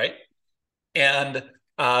liquidations, right? And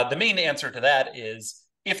the main answer to that is,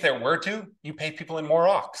 if there were to, you pay people in more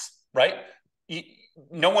Ox, right?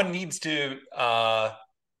 No one needs to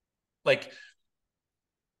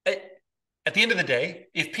at the end of the day,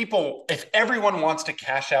 if everyone wants to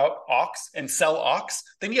cash out Ox and sell Ox,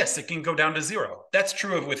 then yes, it can go down to zero. That's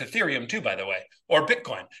true with Ethereum too, by the way, or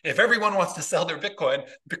Bitcoin. If everyone wants to sell their Bitcoin,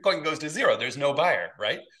 Bitcoin goes to zero. There's no buyer,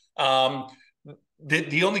 right?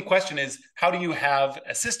 The only question is, how do you have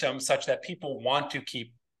a system such that people want to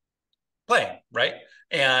keep playing, right?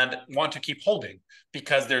 And want to keep holding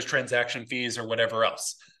because there's transaction fees or whatever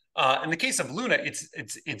else. In the case of Luna,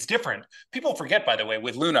 it's different. People forget, by the way,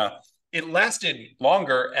 with Luna, it lasted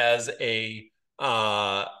longer as a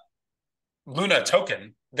Luna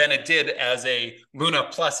token than it did as a Luna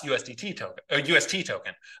plus USDT token or UST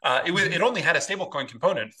token. It only had a stablecoin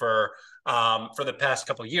component for the past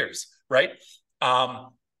couple of years, right?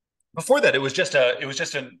 Before that, it was just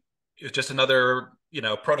another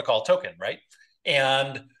protocol token, right?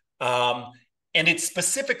 And it's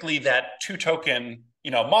specifically that two token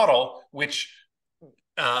model which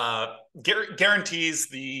guarantees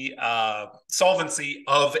the solvency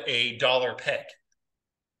of a dollar peg.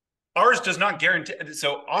 Ours does not guarantee.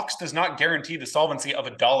 So Ox does not guarantee the solvency of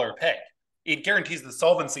a dollar peg. It guarantees the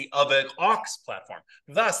solvency of an Ox platform.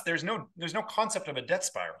 Thus, there's no concept of a debt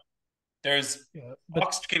spiral.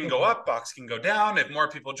 Ox can go up, Ox can go down. If more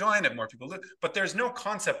people join, if more people lose, but there's no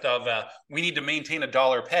concept of we need to maintain a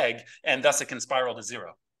dollar peg, and thus it can spiral to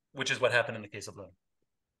zero, which is what happened in the case of Luna.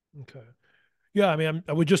 Okay. Yeah, I mean,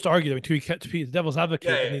 I would just argue that to be the devil's advocate.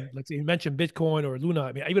 Yeah. I mean, let's say you mentioned Bitcoin or Luna.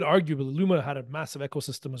 I mean, I would argue that Luna had a massive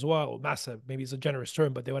ecosystem as well. Massive, maybe it's a generous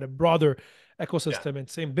term, but they had a broader ecosystem. And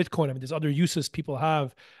same Bitcoin. I mean, there's other uses people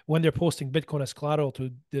have when they're posting Bitcoin as collateral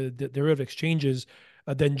to the derivative exchanges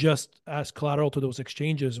than just as collateral to those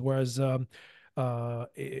exchanges. Whereas, I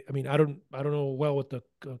mean, I don't know well what the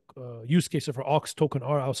use cases for Ox token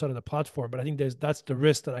are outside of the platform, but I think that's the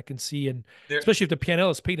risk that I can see, and especially if the PNL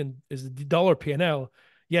is paid is the dollar PNL.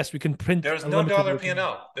 Yes, we can print. There's no dollar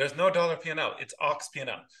PNL. There's no dollar PNL. It's Ox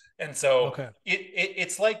PNL, and so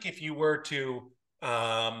it's like if you were to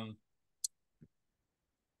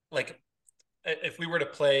if we were to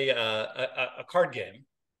play a card game,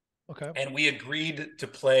 and we agreed to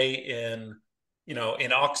play in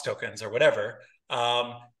Ox tokens or whatever.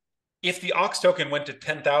 If the Ox token went to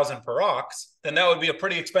 10,000 per Ox, then that would be a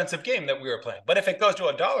pretty expensive game that we were playing. But if it goes to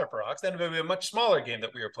 $1 per Ox, then it would be a much smaller game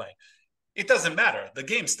that we were playing. It doesn't matter. The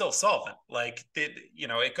game's still solvent. Like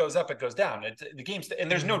it goes up, it goes down. The game's and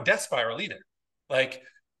there's no death spiral either. Like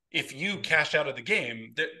if you cash out of the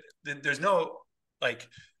game, there's no like.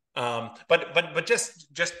 But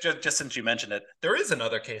just since you mentioned it, there is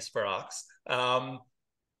another case for Ox.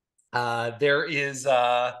 there is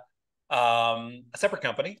a separate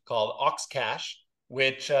company called Ox Cash,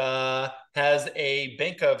 which has a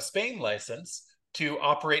Bank of Spain license to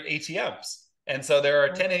operate ATMs. And so there are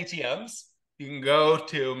 10 ATMs. You can go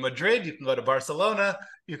to Madrid, you can go to Barcelona,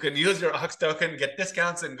 you can use your Ox token, get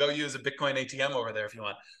discounts, and go use a Bitcoin ATM over there if you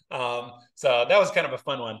want. So that was kind of a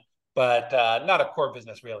fun one, but not a core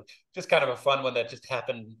business really. Just kind of a fun one that just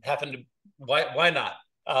happened to, why not?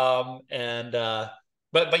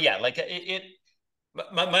 But yeah, like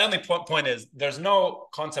my only point is there's no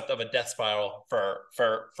concept of a death spiral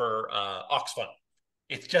for Ox.fun.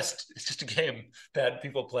 It's just a game that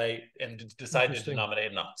people play and decide to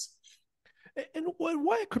denominate an Ox. And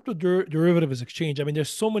why a crypto derivatives exchange? I mean, there's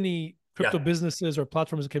so many crypto businesses or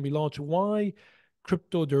platforms that can be launched. Why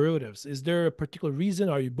crypto derivatives? Is there a particular reason?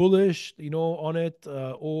 Are you bullish, on it,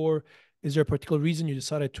 or is there a particular reason you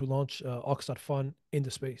decided to launch Ox.fun in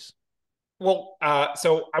the space? Well,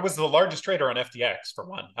 so I was the largest trader on FTX for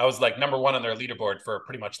one. I was like number one on their leaderboard for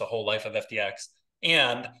pretty much the whole life of FTX.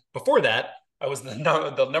 And before that, I was the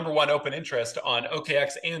number one open interest on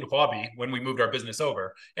OKX and Huobi when we moved our business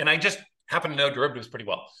over. And I just happen to know derivatives pretty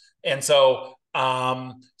well. And so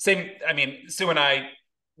Su and I,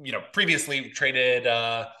 previously traded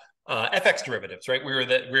FX derivatives, right? We were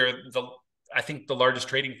the I think the largest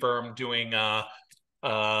trading firm doing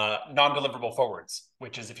non-deliverable forwards,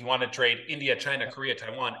 which is if you want to trade India, China, Korea,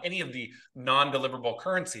 Taiwan, any of the non-deliverable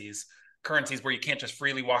currencies where you can't just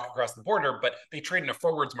freely walk across the border, but they trade in a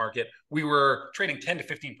forwards market. We were trading 10 to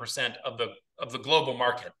 15% of the global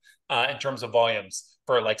market in terms of volumes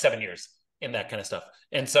for like 7 years in that kind of stuff.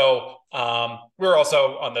 And so we're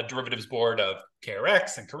also on the derivatives board of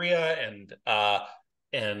KRX in Korea, and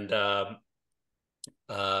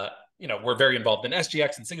we're very involved in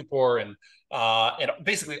SGX in Singapore and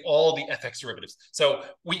basically all the FX derivatives. So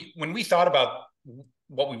when we thought about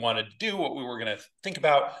what we wanted to do, what we were going to think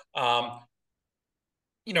about,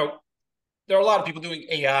 there are a lot of people doing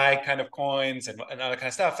AI kind of coins and other kind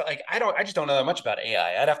of stuff. Like I just don't know that much about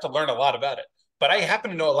AI. I'd have to learn a lot about it. But I happen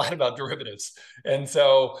to know a lot about derivatives, and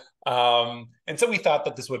so we thought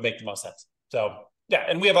that this would make the most sense. So yeah,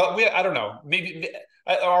 and we I don't know, maybe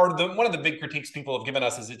one of the big critiques people have given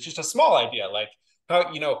us is it's just a small idea. Like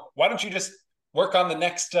how why don't you just work on the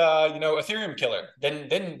next Ethereum killer?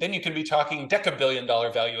 Then you can be talking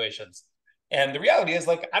deca-billion-dollar valuations. And the reality is,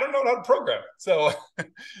 like, I don't know how to program, so I'm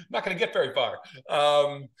not going to get very far.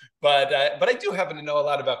 But I do happen to know a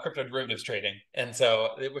lot about crypto derivatives trading, and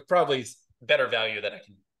so it would probably better value that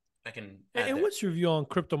I can. And what's your view on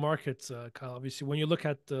crypto markets, Kyle? Obviously, when you look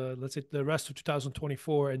at let's say the rest of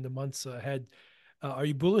 2024 and the months ahead, are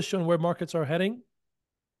you bullish on where markets are heading?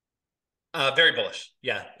 Very bullish.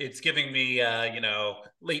 Yeah, it's giving me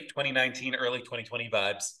late 2019, early 2020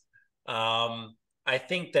 vibes. I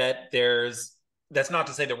think that that's not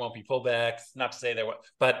to say there won't be pullbacks, not to say there won't,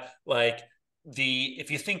 but like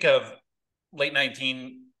if you think of late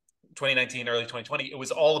 2019, early 2020, it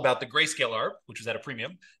was all about the grayscale ARB, which was at a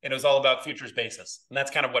premium, and it was all about futures basis. And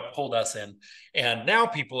that's kind of what pulled us in. And now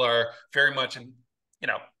people are very much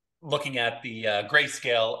looking at the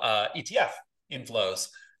grayscale ETF inflows.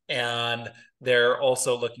 And they're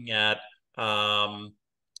also looking at,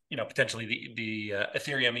 potentially the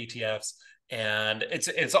Ethereum ETFs. And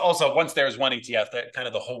it's also, once there's one ETF, that kind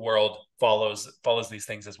of the whole world follows these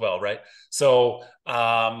things as well, right? So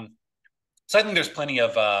I think there's plenty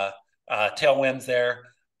of tailwinds there.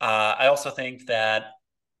 I also think that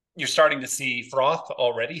you're starting to see froth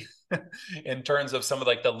already in terms of some of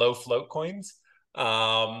like the low float coins.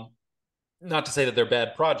 Not to say that they're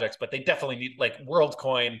bad projects, but they definitely need, like,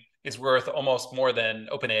 WorldCoin is worth almost more than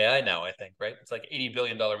OpenAI now, I think, right? It's like $80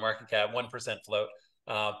 billion market cap, 1% float.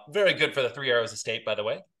 Very good for the Three Arrows estate, by the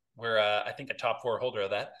way. We're, I think, a top 4 holder of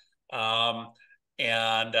that.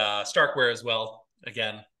 And Starkware as well.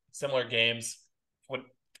 Again, similar games,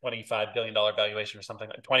 $25 billion valuation or something,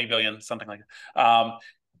 like 20 billion, something like that.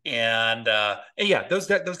 And yeah, those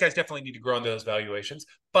guys definitely need to grow into those valuations.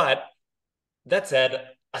 But that said,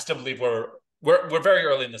 I still believe we're very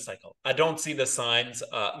early in the cycle. I don't see the signs.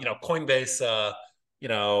 Coinbase,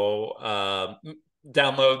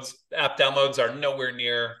 app downloads are nowhere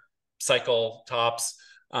near cycle tops.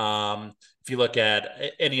 If you look at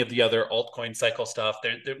any of the other altcoin cycle stuff,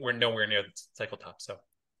 we're nowhere near the cycle top. So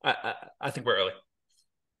I think we're early.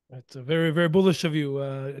 That's a very, very bullish of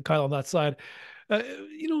you, Kyle, on that side.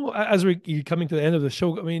 As we're coming to the end of the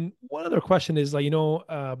show, I mean, one other question is, like,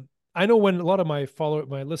 I know when a lot of my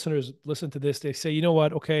listeners listen to this, they say, you know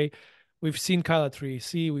what? Okay, we've seen Kyle at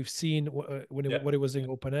 3AC, we've seen what it was in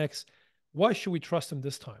OpenX. Why should we trust him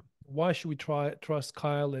this time? why should we trust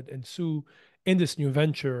Kyle and Su in this new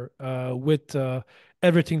venture with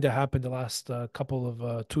everything that happened the last couple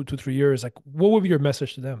of 2 to 3 years? Like, what would be your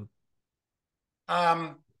message to them?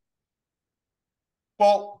 Um,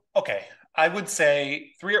 well, okay. I would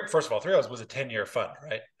say first of all, Three Arrows was a 10-year fund,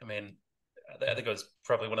 right? I mean, I think it was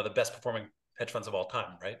probably one of the best performing hedge funds of all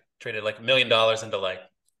time, right? Traded like $1 million into like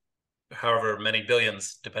however many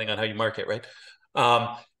billions, depending on how you mark it, right?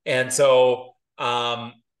 And so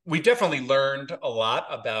we definitely learned a lot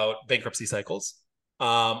about bankruptcy cycles,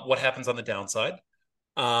 what happens on the downside.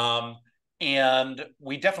 And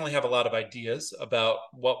we definitely have a lot of ideas about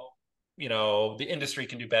what, the industry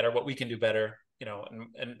can do better, what we can do better,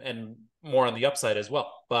 and more on the upside as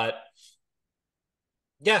well. But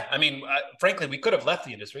yeah, I mean, frankly, we could have left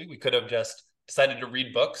the industry. We could have just decided to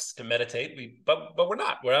read books, to meditate. But we're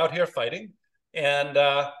not. We're out here fighting, and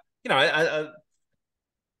I've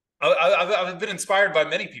been inspired by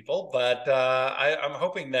many people, but I'm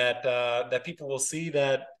hoping that people will see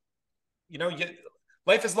that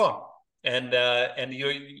life is long, and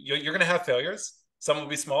you're going to have failures. Some will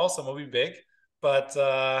be small, some will be big, but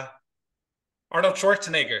Arnold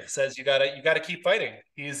Schwarzenegger says you gotta keep fighting.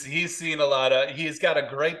 He's seen a lot of. He's got a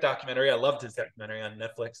great documentary. I loved his documentary on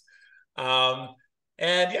Netflix.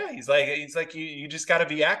 And yeah, he's like you just got to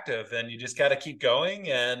be active, and you just got to keep going.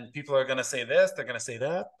 And people are gonna say this, they're gonna say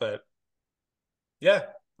that, but yeah,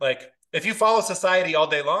 like if you follow society all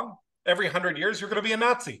day long, every 100 years you're gonna be a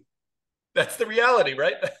Nazi. That's the reality,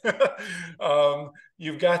 right?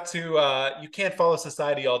 You've got to you can't follow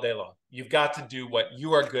society all day long. You've got to do what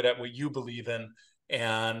you are good at, what you believe in,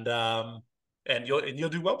 and you'll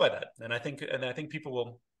do well by that. And I think people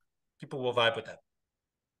will vibe with that.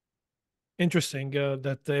 Interesting.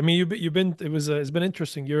 That I mean, you've been it's been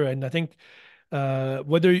interesting year, and I think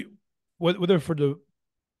whether for the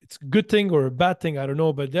it's a good thing or a bad thing, I don't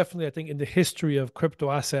know, but definitely I think in the history of crypto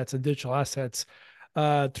assets and digital assets,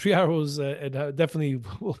 Three Arrows definitely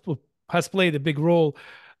has played a big role.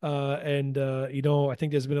 And I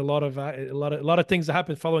think there's been a lot of things that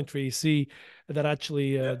happened following 3AC that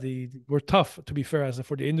actually were tough, to be fair, as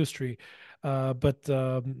for the industry. But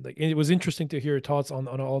like, it was interesting to hear your thoughts on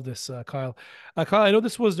all this, Kyle. Kyle, I know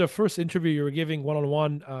this was the first interview you were giving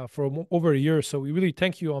one-on-one for over a year, so we really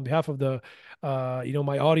thank you on behalf of the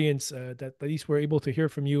my audience that at least we're able to hear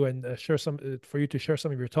from you and share some for you to share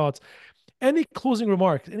some of your thoughts. Any closing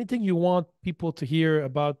remarks? Anything you want people to hear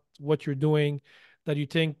about what you're doing that you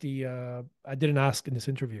think I didn't ask in this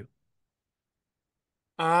interview?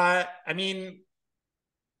 I mean,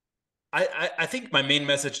 I think my main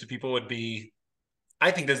message to people would be, I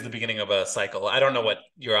think this is the beginning of a cycle. I don't know what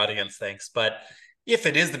your audience thinks, but if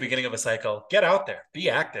it is the beginning of a cycle, get out there, be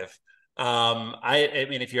active. I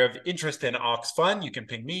mean, if you have interest in Ox.fun, you can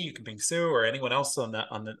ping me, you can ping Sue or anyone else on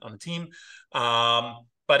the team.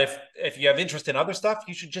 But if you have interest in other stuff,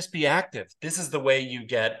 you should just be active. This is the way you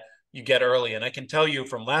get early. And I can tell you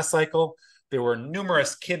from last cycle, there were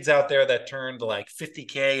numerous kids out there that turned like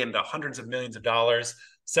 50K into hundreds of millions of dollars.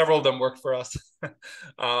 Several of them worked for us.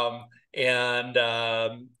 And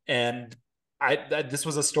this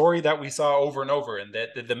was a story that we saw over and over. And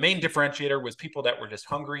that the main differentiator was people that were just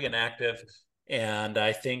hungry and active. And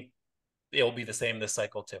I think it'll be the same this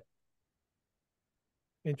cycle too.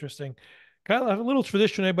 Interesting. Kyle, I have a little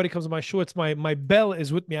tradition. Anybody comes to my show, it's my bell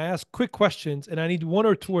is with me. I ask quick questions, and I need 1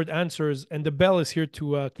 or 2 word answers, and the bell is here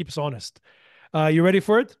to keep us honest. You ready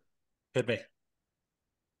for it? Hit me.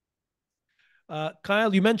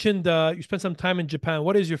 Kyle, you mentioned you spent some time in Japan.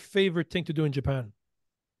 What is your favorite thing to do in Japan?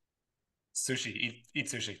 Sushi. Eat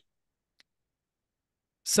sushi.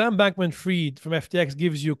 Sam Bankman-Fried from FTX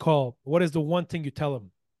gives you a call. What is the one thing you tell him?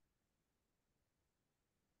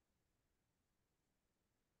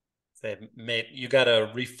 Say, mate, you got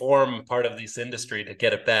to reform part of this industry to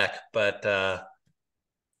get it back. But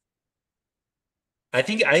I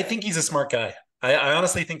think he's a smart guy. I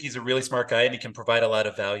honestly think he's a really smart guy, and he can provide a lot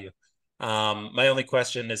of value. My only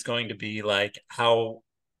question is going to be like, how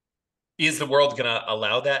is the world going to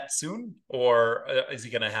allow that soon, or is he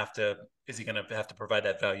going to have to provide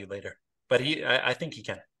that value later? But I think he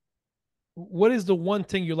can. What is the one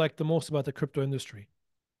thing you like the most about the crypto industry?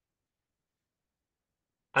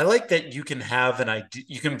 I like that you can have an idea.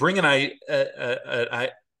 You can bring an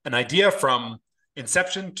idea from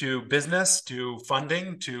inception to business to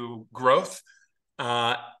funding to growth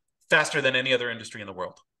faster than any other industry in the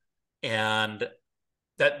world, and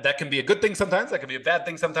that can be a good thing sometimes. That can be a bad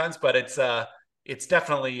thing sometimes, but it's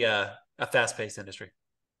definitely a fast-paced industry.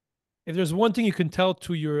 If there's one thing you can tell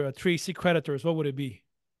to your 3AC creditors, what would it be?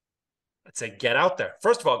 I'd say get out there.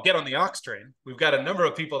 First of all, get on the Ox train. We've got a number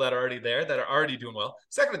of people that are already there that are already doing well.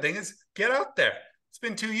 Second thing is get out there. It's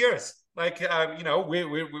been 2 years. Like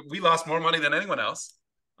we lost more money than anyone else,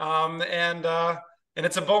 and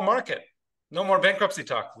it's a bull market. No more bankruptcy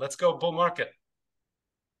talk. Let's go bull market.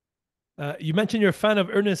 You mentioned you're a fan of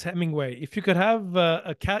Ernest Hemingway. If you could have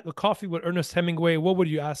a coffee with Ernest Hemingway, what would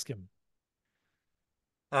you ask him?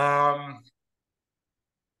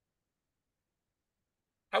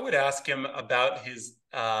 I would ask him about his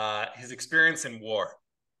experience in war.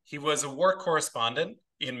 He was a war correspondent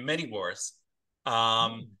in many wars,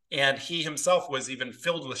 and he himself was even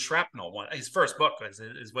filled with shrapnel. His first book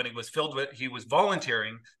is when he was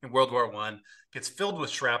volunteering in World War I, gets filled with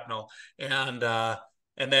shrapnel, and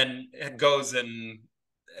then it goes and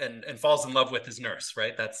falls in love with his nurse.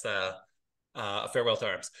 Right, that's a Farewell to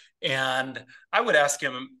Arms. And I would ask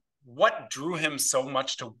him what drew him so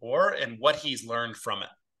much to war and what he's learned from it.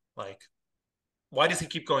 Like, why does he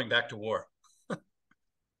keep going back to war?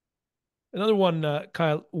 Another one,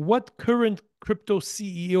 Kyle. What current crypto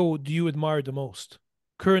CEO do you admire the most?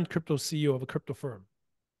 Current crypto CEO of a crypto firm.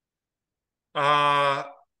 I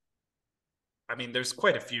mean, there's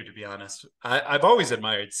quite a few, to be honest. I've always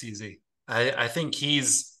admired CZ. I think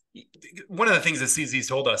he's one of the things that CZ's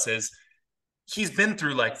told us is he's been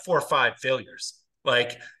through like 4 or 5 failures.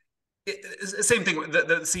 Like, same thing with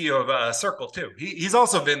the CEO of Circle too. He's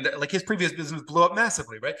also been like his previous business blew up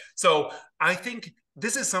massively, right? So I think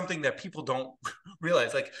this is something that people don't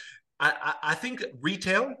realize. Like, I think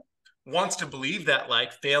retail wants to believe that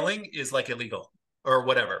like failing is like illegal or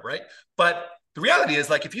whatever, right? But the reality is,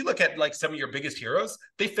 like, if you look at like some of your biggest heroes,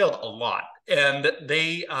 they failed a lot, and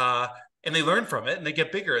they learn from it, and they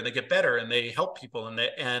get bigger, and they get better, and they help people,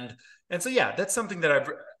 and so yeah, that's something that I've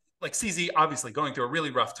like. CZ obviously going through a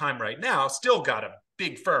really rough time right now, still got a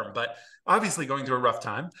big firm, but obviously going through a rough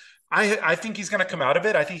time. I think he's going to come out of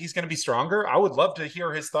it. I think he's going to be stronger. I would love to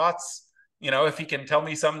hear his thoughts. If he can tell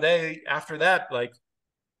me someday after that, like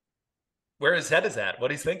where his head is at,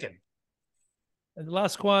 what he's thinking. And the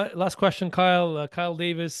last question, Kyle. Kyle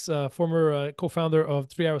Davies, former co-founder of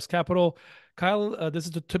 3 Arrows Capital. Kyle, this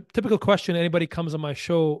is the typical question. Anybody comes on my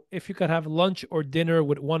show. If you could have lunch or dinner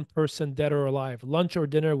with one person, dead or alive, lunch or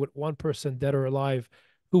dinner with one person, dead or alive,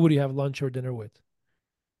 who would you have lunch or dinner with?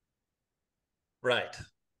 Right.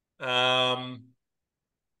 Well,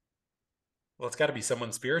 it's got to be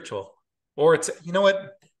someone spiritual, or it's, you know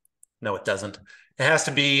what? No, it doesn't. It has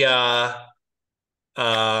to be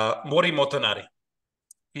Mori Motonari.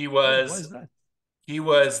 He was. Why is that? He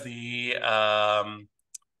was the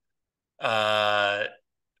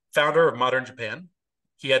founder of modern Japan.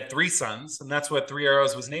 He had 3 sons, and that's what 3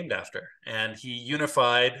 Arrows was named after. And he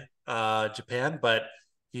unified Japan, but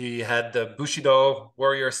he had the Bushido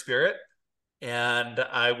warrior spirit. And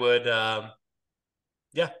I would,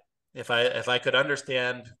 yeah, if I could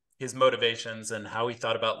understand his motivations and how he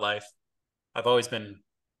thought about life, I've always been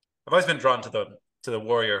drawn to the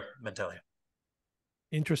warrior mentality.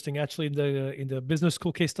 Interesting. Actually, in the business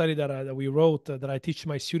school case study that we wrote, that I teach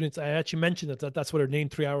my students, I actually mentioned that's where their name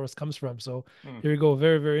 3 Arrows comes from. So here you go.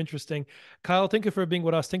 Very, very interesting. Kyle, thank you for being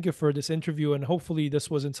with us. Thank you for this interview, and hopefully this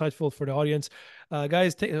was insightful for the audience.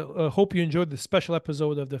 Guys, hope you enjoyed the special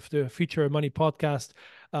episode of the Future Money podcast,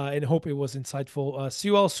 and hope it was insightful. See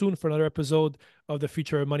you all soon for another episode of the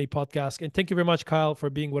Future Money podcast. And thank you very much, Kyle, for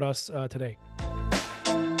being with us today.